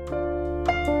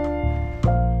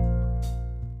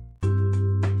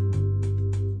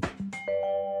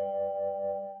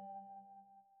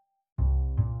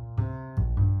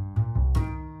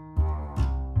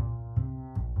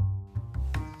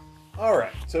 All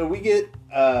right, so we get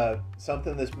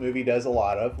something this movie does a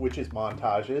lot of, which is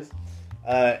montages,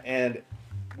 and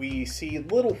we see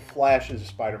little flashes of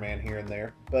Spider-Man here and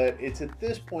there, but it's at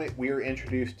this point we are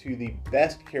introduced to the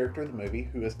best character of the movie,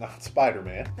 who is not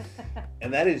Spider-Man,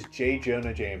 and that is J.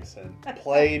 Jonah Jameson,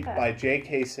 played by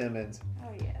J.K. Simmons.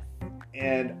 Oh, yes.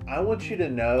 And I want you to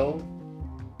know,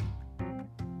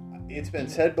 it's been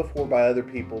said before by other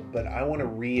people, but I want to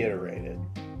reiterate it.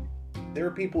 There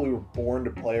are people who are born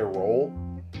to play a role.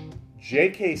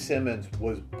 J.K. Simmons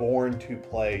was born to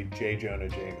play J. Jonah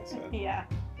Jameson. Yeah.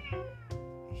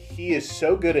 He is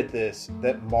so good at this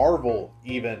that Marvel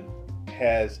even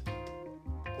has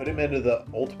put him into the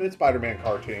Ultimate Spider-Man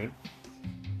cartoon.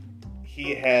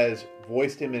 He has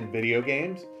voiced him in video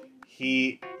games.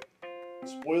 He,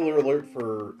 spoiler alert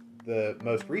for the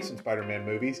most recent Spider-Man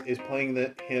movies, is playing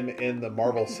him in the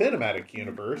Marvel Cinematic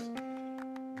Universe.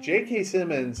 J.K.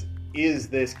 Simmons is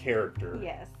this character.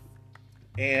 Yes.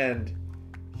 And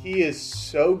he is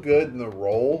so good in the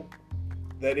role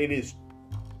that it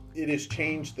has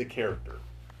changed the character.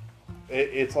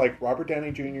 It's like Robert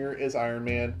Downey Jr. is Iron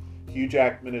Man, Hugh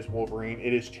Jackman is Wolverine.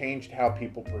 It has changed how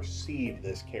people perceive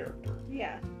this character.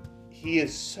 Yeah. He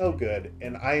is so good,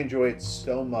 and I enjoy it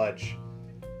so much.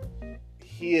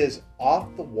 He is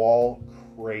off the wall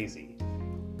crazy,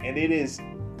 and it is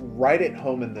right at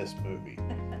home in this movie.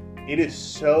 It is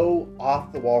so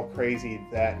off the wall crazy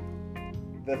that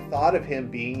the thought of him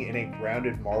being in a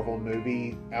grounded Marvel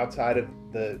movie outside of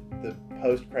the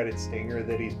post-credit stinger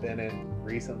that he's been in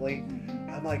recently,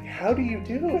 I'm like, how do you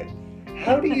do it?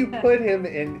 How do you put him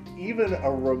in even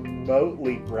a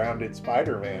remotely grounded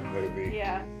Spider-Man movie?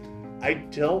 Yeah. I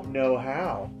don't know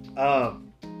how.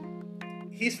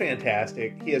 He's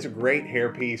fantastic. He has a great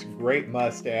hairpiece, great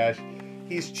mustache.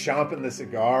 He's chomping the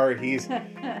cigar. He's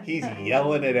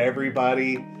yelling at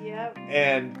everybody. Yep.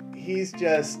 And he's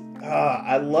just,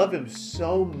 I love him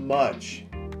so much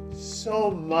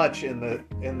in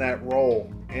that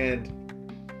role. And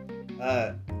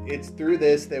it's through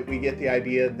this that we get the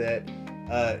idea that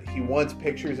he wants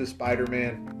pictures of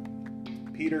Spider-Man.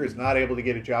 Peter is not able to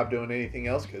get a job doing anything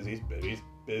else because he's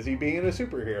busy being a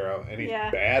superhero, and he's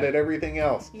bad at everything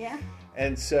else. Yeah.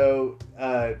 And so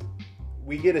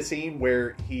we get a scene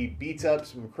where he beats up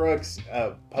some crooks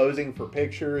posing for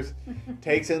pictures,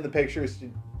 takes in the pictures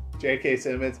to J.K.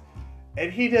 Simmons,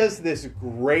 and he does this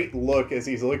great look as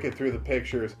he's looking through the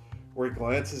pictures where he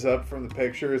glances up from the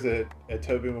pictures at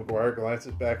Tobey Maguire,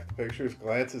 glances back at the pictures,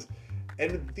 glances.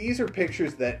 And these are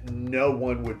pictures that no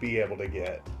one would be able to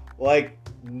get. Like,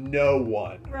 no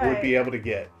one would be able to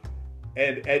get.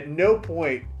 And at no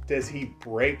point does he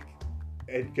break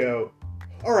and go,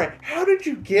 all right, how did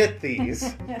you get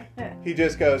these? He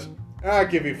just goes, I'll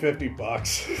give you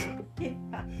 $50.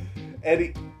 Yeah.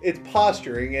 And it's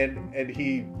posturing, and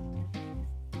he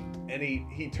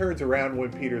turns around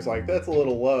when Peter's like, that's a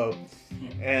little low.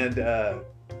 And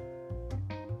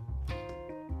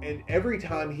every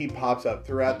time he pops up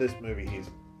throughout this movie,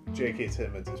 J.K.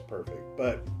 Simmons is perfect.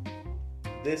 But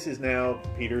this is now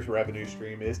Peter's revenue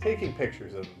stream, is taking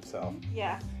pictures of himself.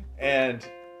 Yeah. And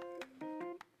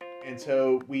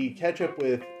so we catch up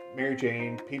with Mary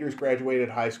Jane. Peter's graduated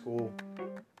high school.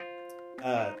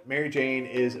 Mary Jane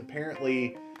is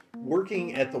apparently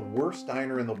working at the worst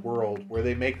diner in the world, where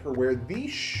they make her wear the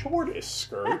shortest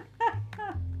skirt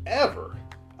ever.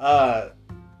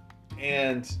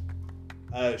 And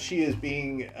she is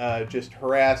being just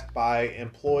harassed by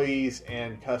employees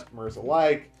and customers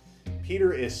alike.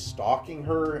 Peter is stalking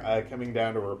her, coming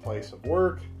down to her place of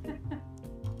work.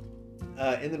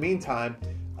 In the meantime,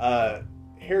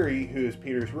 Harry, who is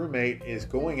Peter's roommate, is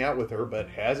going out with her, but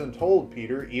hasn't told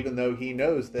Peter, even though he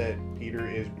knows that Peter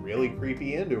is really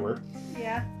creepy into her.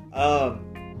 Yeah.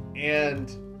 And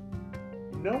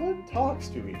no one talks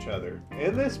to each other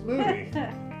in this movie.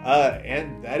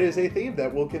 And that is a theme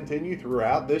that will continue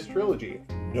throughout this trilogy.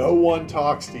 No one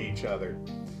talks to each other.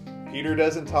 Peter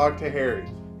doesn't talk to Harry.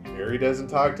 Harry doesn't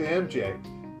talk to MJ.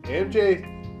 MJ,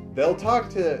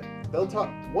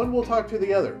 one will talk to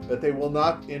the other, but they will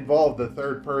not involve the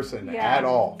third person at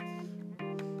all.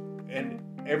 And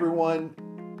everyone,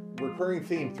 recurring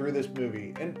theme through this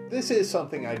movie, and this is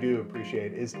something I do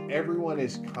appreciate, is everyone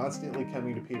is constantly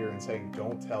coming to Peter and saying,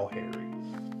 don't tell Harry.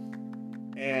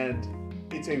 And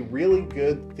it's a really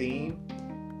good theme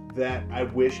that I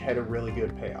wish had a really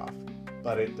good payoff,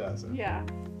 but it doesn't. Yeah.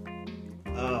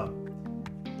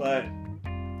 But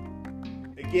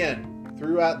again,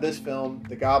 throughout this film,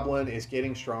 the Goblin is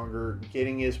getting stronger,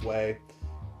 getting his way.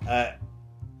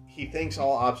 He thinks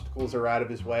all obstacles are out of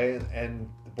his way, and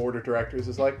the board of directors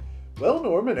is like, well,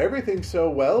 Norman, everything's so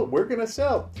well, we're going to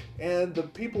sell. And the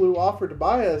people who offered to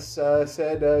buy us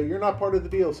said, you're not part of the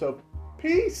deal, so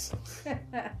peace.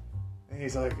 And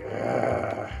he's like,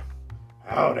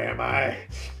 how am I?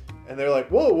 And they're like,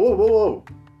 whoa.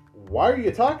 Why are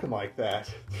you talking like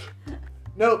that?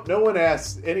 No one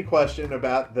asks any question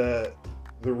about the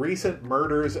recent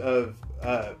murders of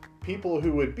people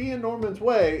who would be in Norman's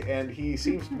way, and he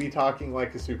seems to be talking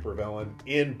like a supervillain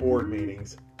in board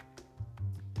meetings.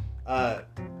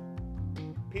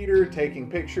 Peter taking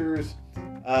pictures.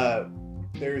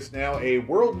 There's now a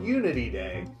World Unity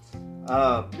Day,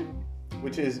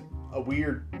 which is a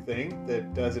weird thing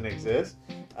that doesn't exist.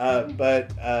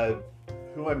 But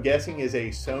who I'm guessing is a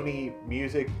Sony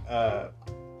Music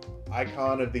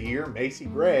Icon of the Year, Macy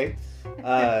Gray,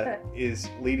 is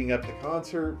leading up the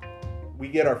concert. We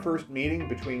get our first meeting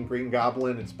between Green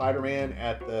Goblin and Spider-Man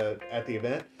at the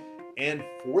event, and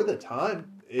for the time,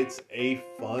 it's a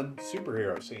fun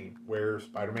superhero scene where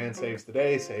Spider-Man saves the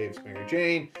day, saves Mary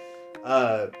Jane.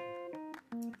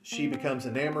 She becomes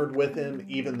enamored with him,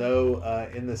 even though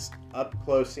in this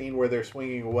up-close scene where they're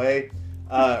swinging away,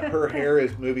 her hair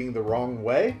is moving the wrong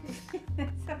way.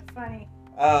 That's so funny.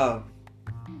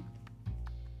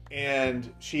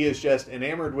 And she is just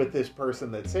enamored with this person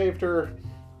that saved her.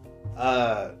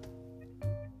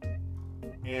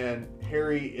 And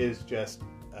Harry is just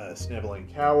a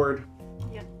sniveling coward.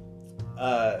 Yep.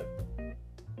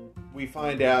 We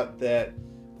find out that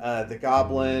the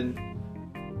Goblin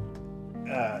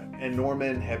and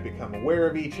Norman have become aware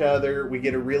of each other. We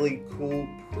get a really cool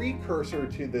precursor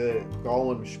to the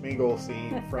Gollum Schmeagol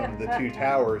scene from The Two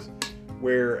Towers,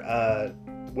 where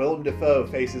Willem Dafoe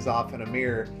faces off in a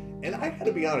mirror. And I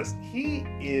gotta be honest, he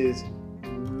is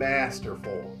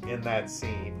masterful in that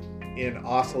scene, in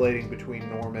oscillating between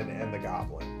Norman and the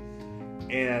Goblin.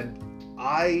 And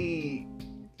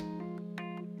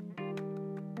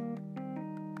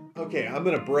okay, I'm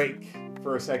gonna break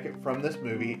for a second from this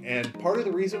movie, and part of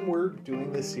the reason we're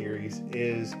doing this series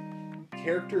is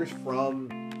characters from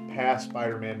past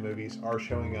Spider-Man movies are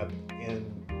showing up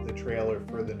in the trailer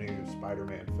for the new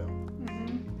Spider-Man film.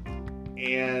 Mm-hmm.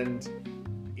 And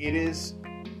it is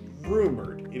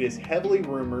rumored, it is heavily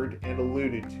rumored and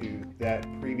alluded to that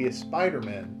previous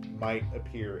Spider-Man might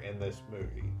appear in this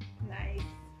movie. Nice.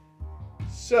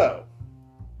 So,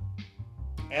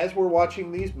 as we're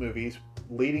watching these movies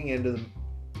leading into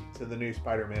the new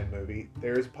Spider-Man movie,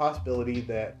 there is a possibility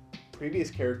that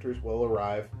previous characters will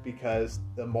arrive because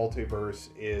the multiverse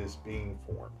is being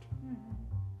formed.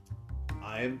 Mm-hmm.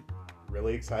 I'm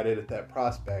really excited at that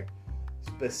prospect,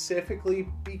 specifically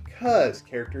because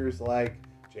characters like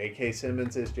J.K.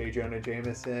 Simmons as J. Jonah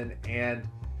Jameson and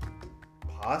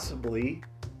possibly,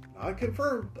 not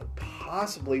confirmed, but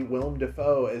possibly Willem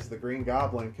Dafoe as the Green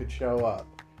Goblin could show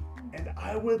up. And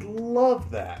I would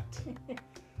love that.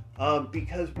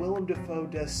 Because Willem Dafoe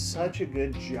does such a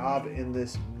good job in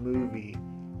this movie.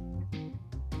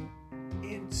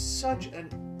 In such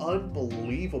an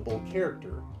unbelievable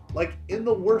character. Like, in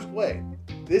the worst way.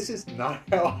 This is not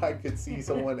how I could see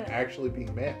someone actually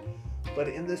being mad. But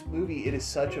in this movie, it is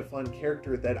such a fun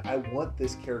character that I want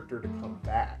this character to come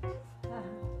back.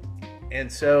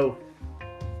 And so,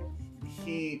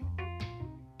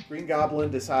 Green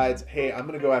Goblin decides, hey, I'm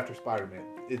going to go after Spider-Man.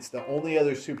 It's the only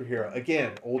other superhero.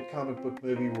 Again, old comic book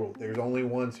movie rule. There's only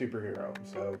one superhero.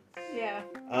 So, yeah.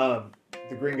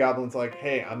 The Green Goblin's like,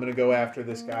 hey, I'm going to go after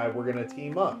this guy. We're going to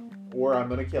team up. Or I'm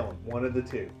going to kill him. One of the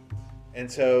two.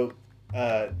 And so,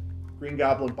 Green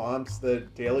Goblin bombs the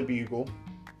Daily Bugle.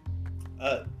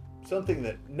 Something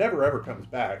that never ever comes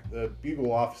back. The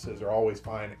Bugle offices are always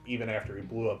fine, even after he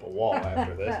blew up a wall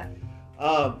after this.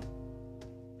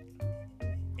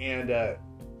 And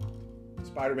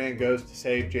Spider-Man goes to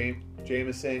save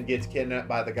Jameson, gets kidnapped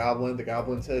by the Goblin. The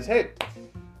Goblin says, hey,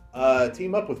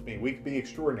 team up with me. We could be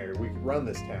extraordinary. We could run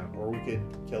this town, or we could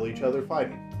kill each other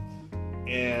fighting.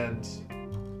 And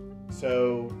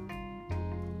so,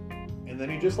 and then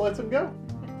he just lets him go.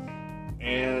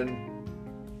 And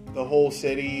the whole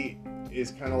city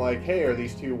is kind of like, hey, are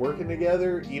these two working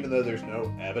together? Even though there's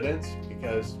no evidence,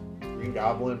 because Green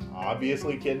Goblin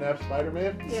obviously kidnapped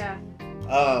Spider-Man. Yeah.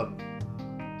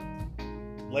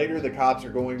 Later, the cops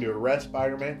are going to arrest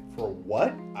Spider-Man for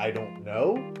what? I don't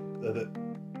know.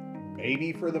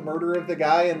 Maybe for the murder of the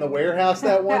guy in the warehouse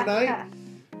that one night.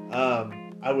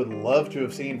 I would love to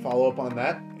have seen follow-up on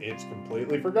that. It's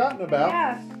completely forgotten about.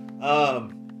 Yeah.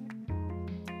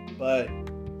 But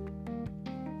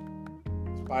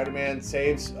Spider-Man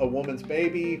saves a woman's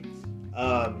baby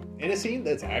in a scene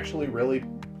that's actually really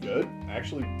good.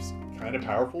 Actually kind of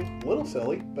powerful. A little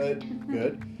silly, but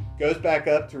good. Goes back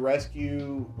up to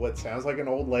rescue what sounds like an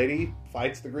old lady.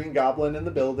 Fights the Green Goblin in the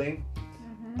building.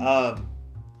 Mm-hmm.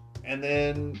 And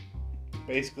then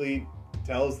basically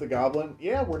tells the Goblin,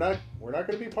 yeah, we're not going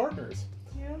to be partners.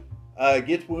 Yeah.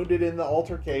 Gets wounded in the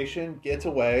altercation. Gets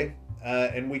away.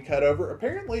 And we cut over.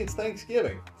 Apparently it's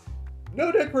Thanksgiving.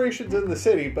 No decorations in the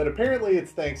city, but apparently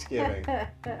it's Thanksgiving.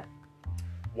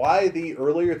 Why the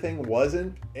earlier thing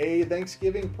wasn't a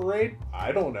Thanksgiving parade,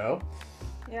 I don't know.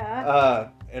 Yeah.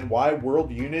 And why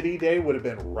World Unity Day would have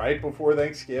been right before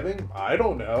Thanksgiving, I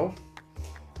don't know.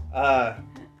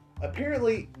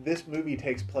 Apparently this movie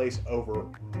takes place over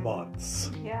months.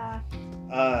 Yeah.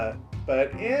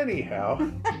 But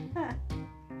anyhow,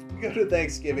 we go to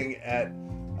Thanksgiving at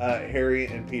Harry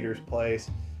and Peter's place.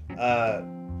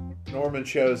 Norman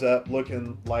shows up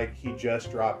looking like he just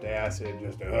dropped acid,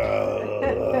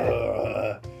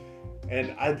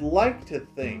 and I'd like to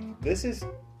think, this is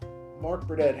Mark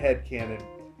Burdett headcanon,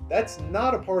 that's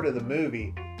not a part of the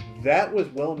movie. That was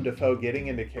Willem Dafoe getting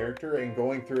into character and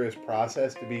going through his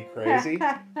process to be crazy.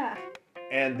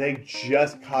 And they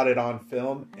just caught it on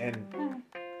film, and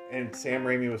Sam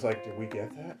Raimi was like, did we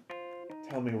get that?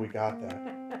 Tell me we got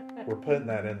that. We're putting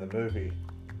that in the movie.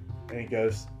 And he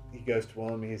goes to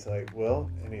Willem, he's like,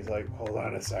 Will? And he's like, hold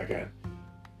on a second.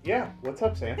 Yeah, what's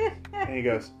up, Sam? And he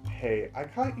goes, hey, I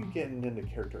caught you getting into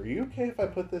character. Are you okay if I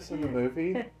put this in the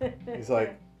movie? He's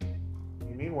like,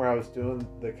 you mean where I was doing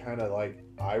the kind of like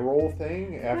eye roll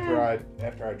thing after I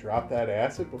dropped that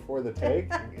acid before the take?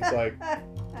 And he's like,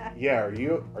 yeah, are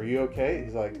you okay?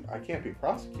 He's like, I can't be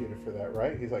prosecuted for that,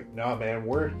 right? He's like, no, man,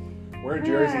 we're in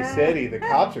Jersey City. The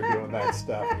cops are doing that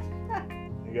stuff.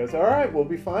 He goes, all right, we'll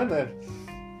be fine then.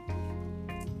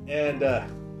 And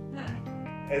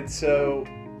so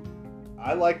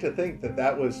I like to think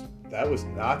that was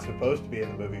not supposed to be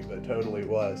in the movie, but totally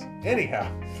was. Anyhow,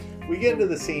 we get into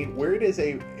the scene where it is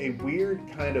a weird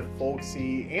kind of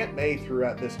folksy. Aunt May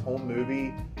throughout this whole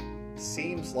movie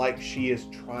seems like she is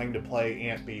trying to play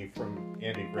Aunt Bee from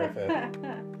Andy Griffith.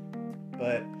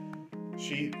 But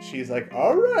she's like,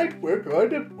 all right, we're going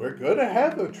to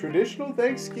have a traditional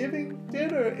Thanksgiving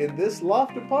dinner in this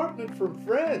loft apartment from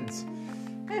friends.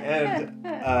 And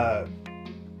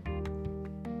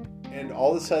and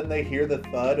all of a sudden they hear the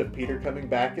thud of Peter coming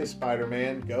back as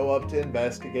Spider-Man, go up to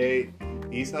investigate.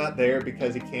 He's not there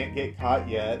because he can't get caught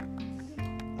yet.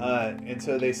 And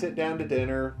so they sit down to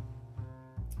dinner,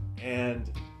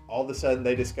 and all of a sudden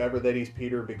they discover that he's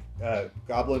Peter.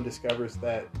 Goblin discovers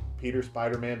that Peter's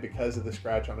Spider-Man because of the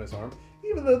scratch on his arm,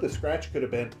 even though the scratch could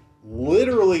have been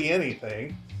literally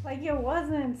anything. Like, it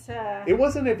wasn't... It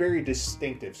wasn't a very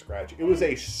distinctive scratch. It was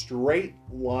a straight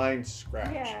line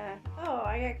scratch. Yeah. Oh,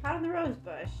 I got caught in the rose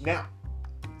bush. Now,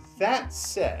 that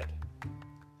said,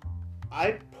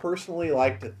 I personally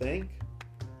like to think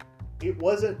it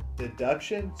wasn't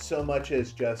deduction so much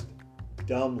as just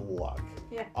dumb luck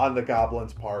on the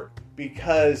Goblin's part,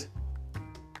 because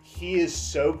he is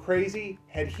so crazy.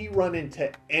 Had he run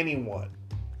into anyone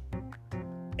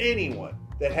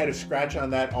that had a scratch on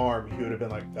that arm, he would have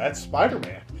been like, that's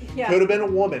Spider-Man. Yeah. Could have been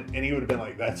a woman, and he would have been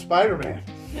like, that's Spider-Man.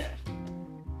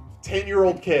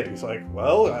 10-year-old kid who's like,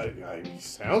 well, he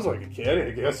sounds like a kid.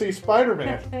 I guess he's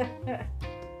Spider-Man.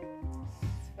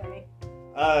 It's funny.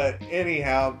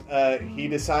 Anyhow, he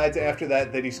decides after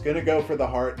that he's going to go for the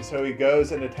heart, and so he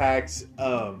goes and attacks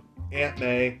Aunt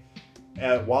May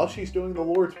while she's doing the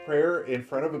Lord's Prayer in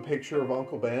front of a picture of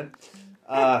Uncle Ben.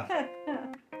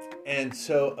 And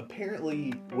so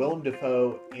apparently Willem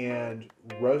Dafoe and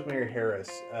Rosemary Harris,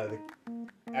 the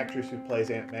actress who plays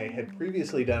Aunt May, had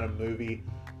previously done a movie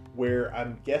where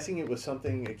I'm guessing it was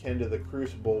something akin to The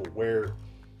Crucible, where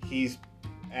he's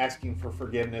asking for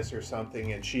forgiveness or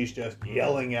something, and she's just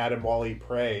yelling at him while he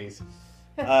prays.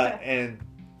 And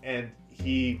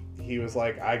he was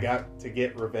like, I got to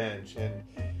get revenge. And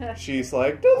she's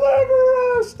like,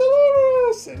 deliver us!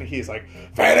 And he's like,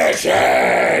 finish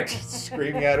it!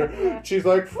 Screaming at her. She's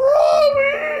like, from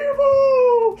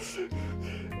evil!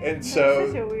 And so...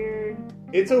 That's such a weird...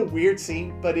 It's a weird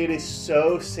scene, but it is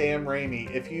so Sam Raimi.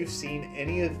 If you've seen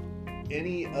any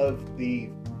of the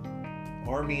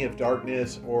Army of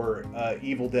Darkness or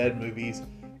Evil Dead movies,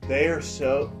 they're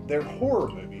horror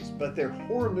movies, but they're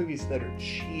horror movies that are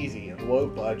cheesy and low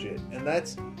budget, and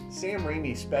that's Sam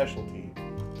Raimi's specialty.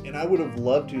 And I would have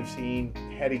loved to have seen,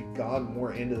 had he gone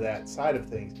more into that side of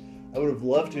things, I would have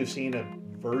loved to have seen a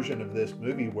version of this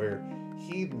movie where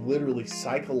he literally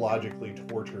psychologically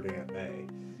tortured Aunt May.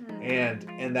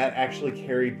 And that actually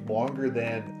carried longer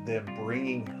than them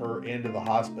bringing her into the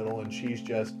hospital, and she's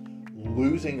just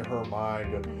losing her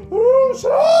mind. Oh,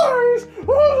 size!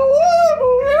 Oh,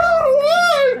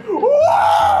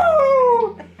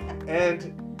 and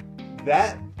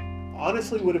that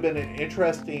honestly would have been an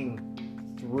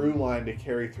interesting through line to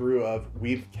carry through of,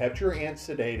 we've kept your aunt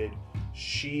sedated.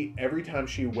 Every time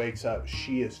she wakes up,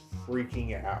 she is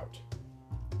freaking out.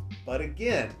 But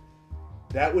again,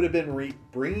 that would have been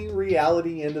bringing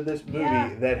reality into this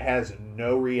movie that has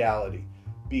no reality.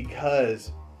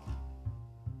 Because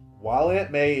while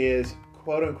Aunt May is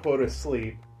quote unquote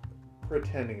asleep,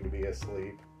 pretending to be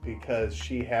asleep, because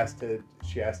she has to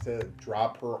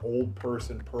drop her old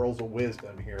person pearls of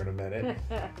wisdom here in a minute.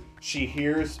 She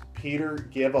hears Peter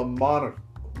give a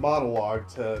monologue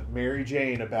to Mary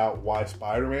Jane about why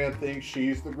Spider-Man thinks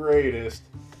she's the greatest.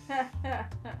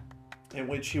 And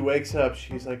when she wakes up,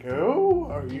 she's like, "Oh,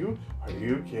 are you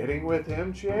kidding with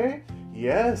MJ?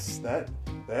 Yes, that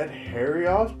Harry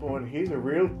Osborn, he's a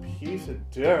real piece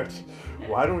of dirt.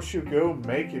 Why don't you go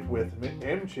make it with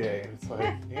MJ?" And it's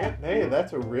like, Aunt May,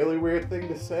 that's a really weird thing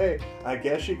to say. I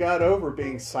guess you got over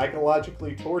being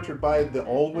psychologically tortured by the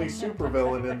only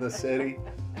supervillain in the city.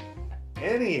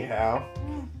 Anyhow,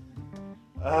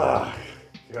 God.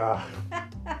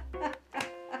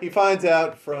 He finds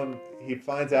out from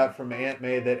Aunt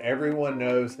May that everyone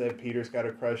knows that Peter's got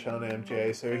a crush on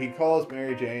MJ, so he calls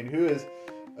Mary Jane, who has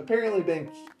apparently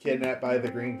been kidnapped by the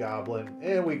Green Goblin,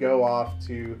 and we go off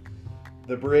to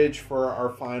the bridge for our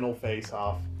final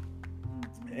face-off.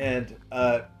 And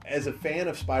as a fan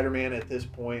of Spider-Man at this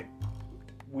point,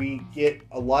 we get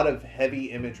a lot of heavy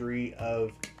imagery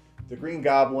of the Green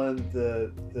Goblin,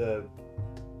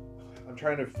 I'm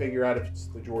trying to figure out if it's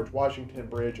the George Washington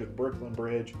Bridge or the Brooklyn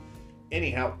Bridge.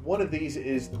 Anyhow, one of these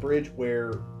is the bridge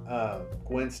where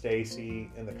Gwen Stacy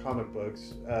in the comic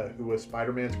books, who was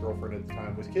Spider-Man's girlfriend at the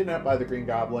time, was kidnapped by the Green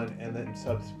Goblin and then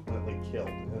subsequently killed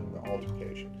in the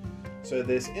altercation. So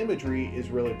this imagery is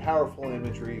really powerful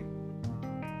imagery.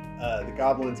 The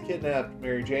Goblin's kidnapped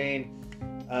Mary Jane,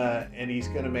 and he's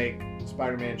going to make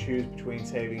Spider-Man choose between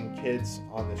saving kids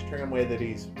on this tramway that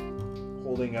he's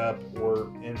holding up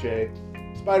or MJ.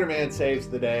 Spider-Man saves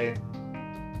the day.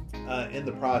 In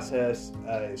the process,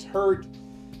 is hurt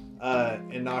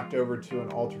and knocked over to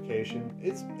an altercation.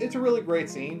 It's a really great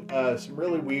scene. Some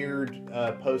really weird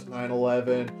post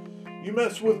 9/11 you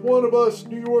mess with one of us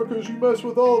New Yorkers, you mess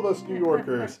with all of us New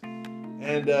Yorkers.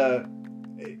 And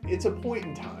it's a point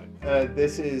in time.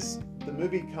 The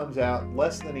movie comes out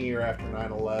less than a year after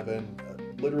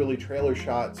 9/11. Literally, trailer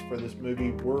shots for this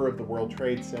movie were of the World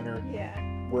Trade Center.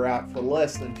 Yeah. We're out for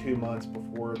less than 2 months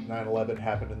before 9/11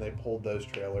 happened, and they pulled those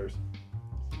trailers.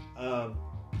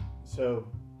 So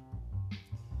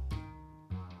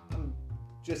I'm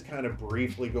just kind of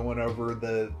briefly going over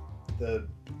the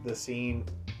scene.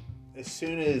 As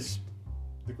soon as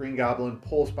the Green Goblin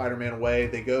pulls Spider-Man away,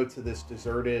 they go to this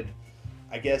deserted,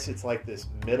 I guess it's like this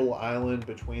middle island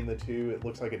between the two. It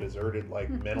looks like a deserted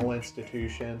mental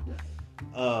institution,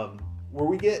 where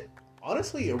we get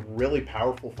honestly a really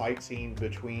powerful fight scene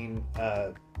between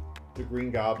the Green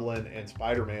Goblin and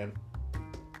Spider-Man.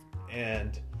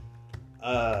 And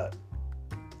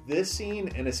this scene,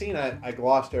 and a scene I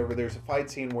glossed over, there's a fight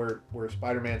scene where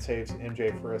Spider-Man saves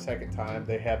MJ for a second time.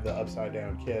 They have the upside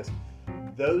down kiss.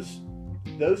 Those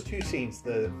two scenes,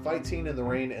 the fight scene in the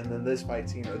rain and then this fight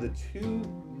scene, are the two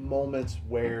moments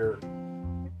where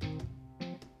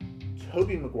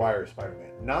Tobey Maguire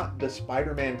Spider-Man, not the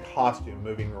Spider-Man costume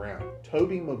moving around,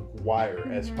 Tobey Maguire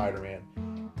as Spider-Man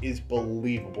is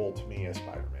believable to me as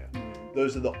Spider-Man.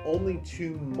 Those are the only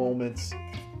two moments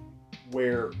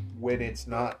where, when it's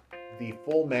not the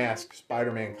full mask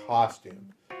Spider-Man costume,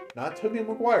 not Tobey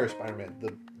Maguire Spider-Man,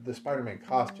 the Spider-Man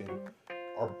costume,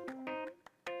 are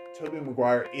Tobey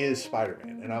Maguire is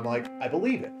Spider-Man. And I'm like, I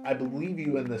believe it. I believe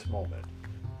you in this moment.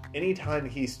 Anytime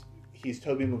he's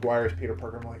Tobey Maguire's Peter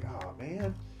Parker, I'm like, oh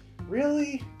man,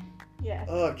 really?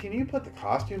 Yeah. Can you put the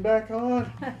costume back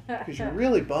on? Because you're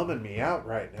really bumming me out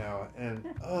right now. And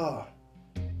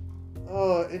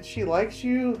and she likes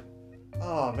you?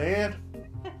 Oh man.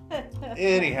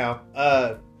 Anyhow,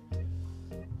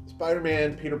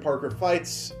 Spider-Man, Peter Parker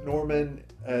fights Norman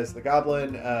as the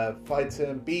Goblin, fights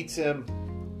him, beats him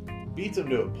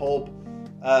to a pulp.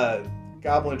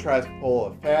 Goblin tries to pull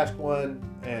a fast one,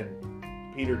 and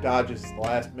Peter dodges at the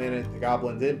last minute. The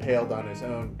Goblin's impaled on his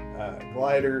own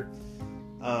glider,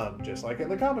 just like in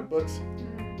the comic books.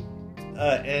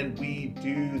 And we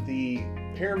do the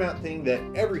Paramount thing that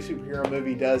every superhero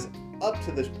movie does up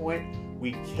to this point.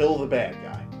 We kill the bad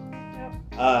guy.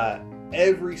 Yep.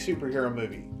 Every superhero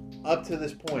movie up to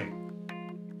this point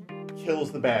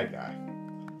kills the bad guy.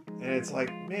 And it's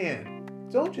like, man,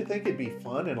 don't you think it'd be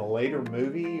fun in a later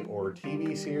movie or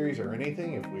TV series or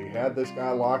anything if we had this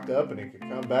guy locked up and he could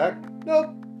come back?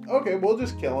 Nope. Okay, we'll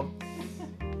just kill him.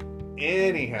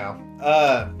 Anyhow,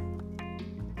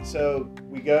 so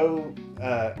we go,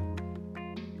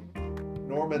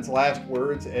 Norman's last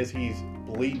words as he's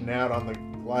bleeding out on the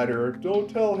glider, don't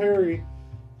tell Harry.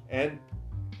 And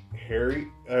Harry's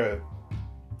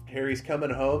coming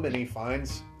home and he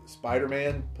finds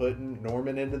Spider-Man putting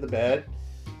Norman into the bed,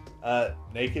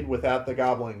 naked without the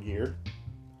Goblin gear,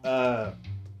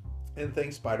 and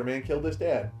thinks Spider-Man killed his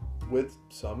dad with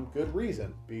some good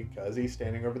reason, because he's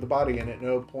standing over the body and at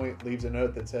no point leaves a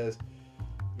note that says,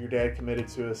 your dad committed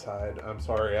suicide, I'm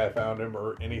sorry I found him,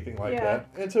 or anything like that.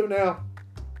 And so now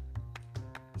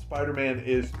Spider-Man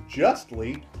is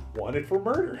justly wanted for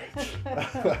murder,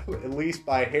 at least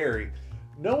by Harry.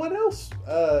 No one else,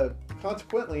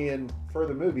 consequently, in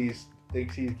further movies,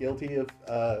 thinks he's guilty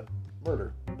of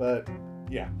murder. But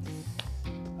yeah,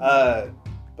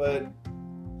 but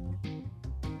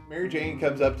Mary Jane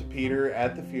comes up to Peter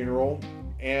at the funeral,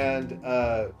 and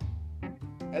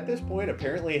at this point,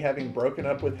 apparently having broken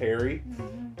up with Harry,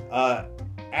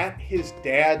 at his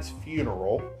dad's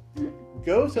funeral,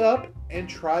 goes up and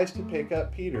tries to pick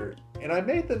up Peter. And I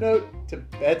made the note to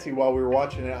Betsy while we were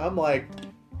watching it. I'm like,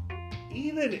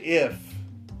 even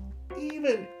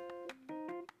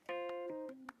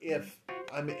if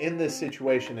I'm in this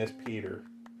situation as Peter,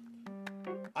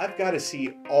 I've got to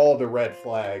see all the red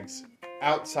flags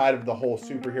outside of the whole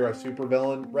superhero,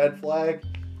 supervillain red flag.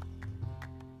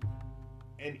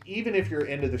 And even if you're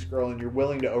into this girl and you're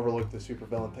willing to overlook the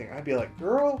supervillain thing, I'd be like,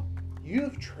 girl,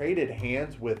 you've traded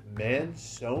hands with men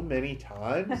so many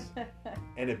times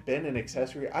and have been an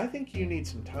accessory. I think you need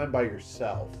some time by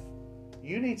yourself.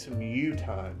 You need some you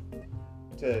time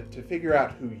to figure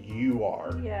out who you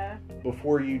are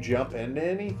before you jump into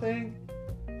anything.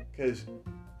 Because,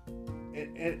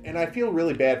 and I feel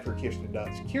really bad for Kirsten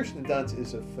Dunst. Kirsten Dunst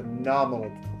is a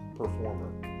phenomenal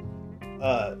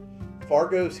performer.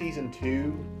 Fargo season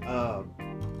 2 on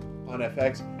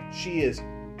FX, she is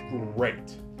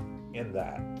great in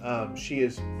that. She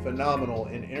is phenomenal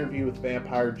in Interview with the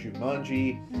Vampire,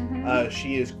 Jumanji.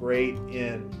 She is great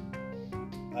in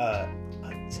a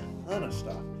ton of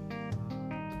stuff.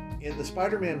 In the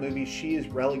Spider-Man movie, she is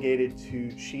relegated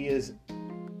to, she is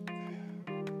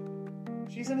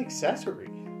she's an accessory.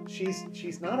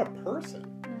 She's not a person.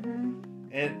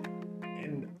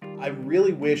 And I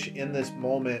really wish in this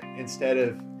moment, instead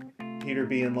of Peter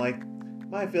being like,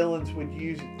 my villains would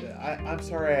use, I'm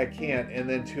sorry I can't, and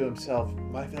then to himself,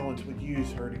 my villains would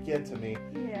use her to get to me.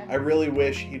 Yeah. I really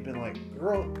wish he'd been like,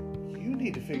 girl, you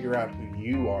need to figure out who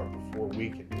you are before we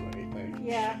can do anything.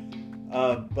 Yeah.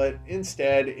 But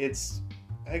instead, it's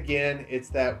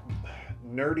that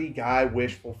nerdy guy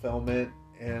wish fulfillment,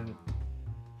 and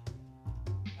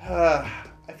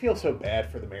I feel so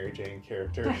bad for the Mary Jane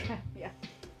character. Yeah.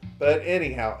 But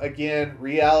anyhow, again,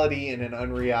 reality and an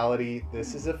unreality.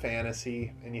 This is a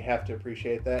fantasy, and you have to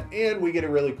appreciate that. And we get a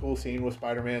really cool scene with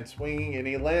Spider-Man swinging, and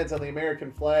he lands on the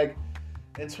American flag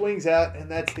and swings out,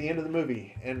 and that's the end of the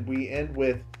movie. And we end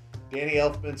with Danny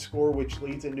Elfman's score, which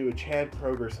leads into a Chad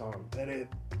Kroeger song. And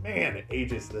it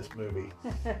ages this movie.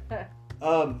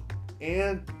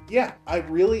 And yeah, I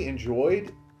really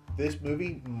enjoyed this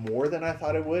movie more than I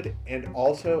thought I would. And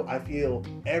also, I feel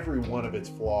every one of its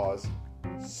flaws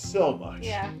so much.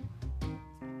 Yeah.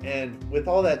 And with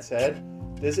all that said,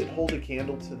 does it hold a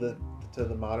candle to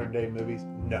the modern day movies?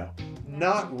 No,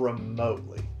 not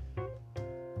remotely.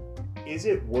 Is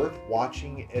it worth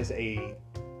watching as a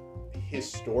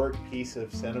historic piece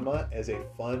of cinema, as a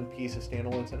fun piece of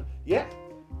standalone cinema? Yeah,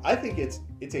 I think it's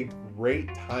a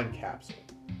great time capsule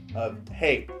of,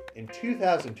 hey, in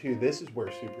 2002, this is where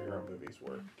superhero movies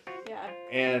were. Yeah.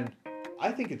 And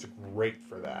I think it's great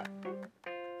for that.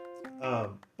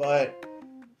 But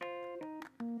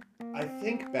I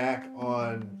think back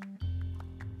on,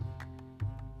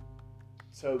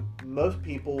 so most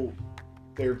people,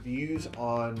 their views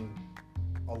on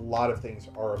a lot of things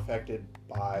are affected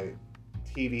by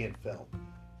TV and film.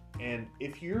 And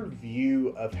if your view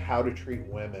of how to treat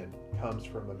women comes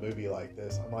from a movie like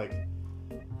this, I'm like,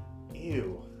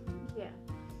 ew. Yeah.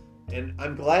 And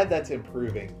I'm glad that's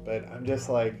improving, but I'm just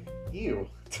like, ew.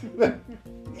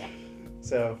 Yeah.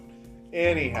 So,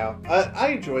 anyhow, I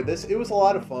enjoyed this. It was a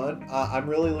lot of fun. I'm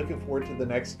really looking forward to the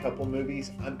next couple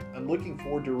movies. I'm looking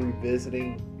forward to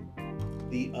revisiting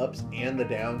the ups and the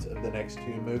downs of the next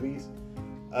two movies.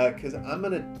 Because I'm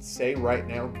going to say right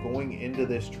now, going into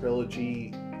this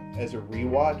trilogy as a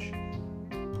rewatch,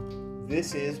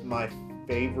 this is my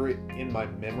favorite in my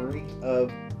memory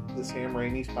of the Sam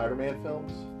Raimi Spider-Man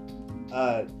films.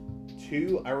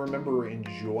 2, I remember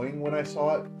enjoying when I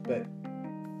saw it, but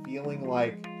feeling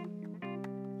like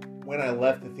when I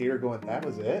left the theater going, that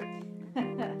was it?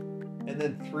 And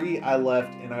then 3, I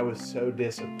left and I was so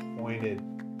disappointed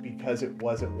because it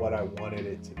wasn't what I wanted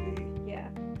it to be. Yeah.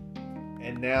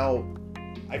 And now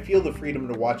I feel the freedom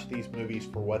to watch these movies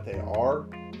for what they are,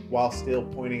 while still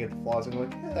pointing at the flaws and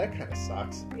going, yeah, that kind of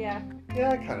sucks. Yeah. Yeah,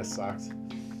 that kind of sucks.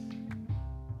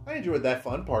 I enjoyed that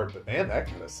fun part, but man, that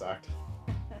kind of sucked.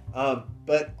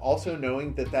 But also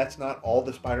knowing that that's not all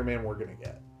the Spider-Man we're going to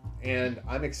get. And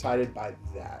I'm excited by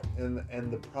that.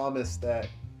 And the promise that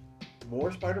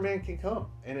more Spider-Man can come.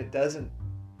 And it doesn't,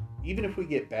 even if we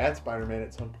get bad Spider-Man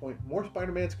at some point, more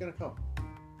Spider-Man's going to come.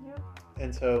 Yep.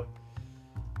 And so,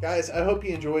 guys, I hope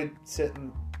you enjoyed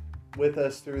sitting with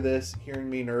us through this, hearing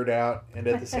me nerd out, and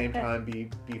at the same time be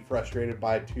frustrated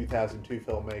by 2002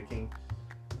 filmmaking.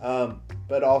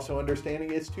 But also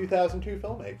understanding it's 2002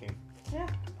 filmmaking.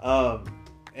 Yeah.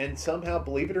 And somehow,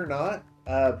 believe it or not,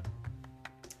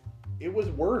 it was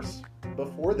worse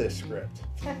before this script.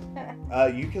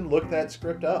 You can look that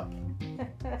script up.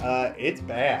 It's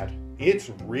bad. It's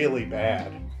really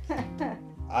bad.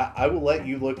 I will let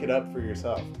you look it up for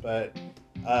yourself. But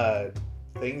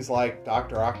things like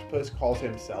Dr. Octopus calls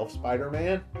himself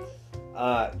Spider-Man.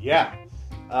 Yeah.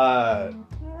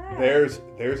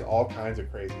 There's all kinds of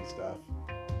crazy stuff.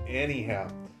 Anyhow,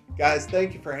 guys,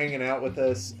 thank you for hanging out with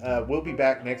us. We'll be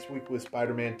back next week with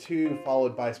Spider-Man 2,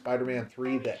 followed by Spider-Man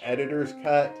 3, the editor's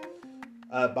cut.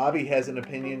 Bobby has an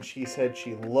opinion. She said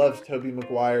she loves Tobey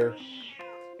Maguire,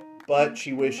 but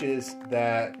she wishes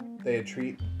that they had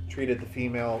treated the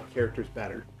female characters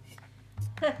better.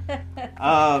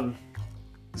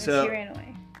 So she ran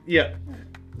away. Yeah.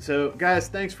 So, guys,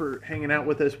 thanks for hanging out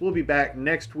with us. We'll be back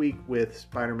next week with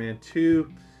Spider-Man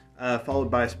 2, followed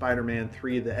by Spider-Man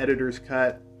 3, the editor's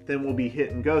cut. Then we'll be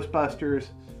hitting Ghostbusters,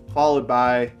 followed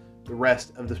by the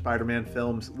rest of the Spider-Man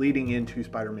films leading into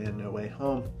Spider-Man No Way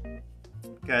Home.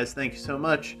 Guys, thank you so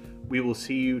much. We will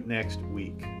see you next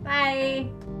week. Bye.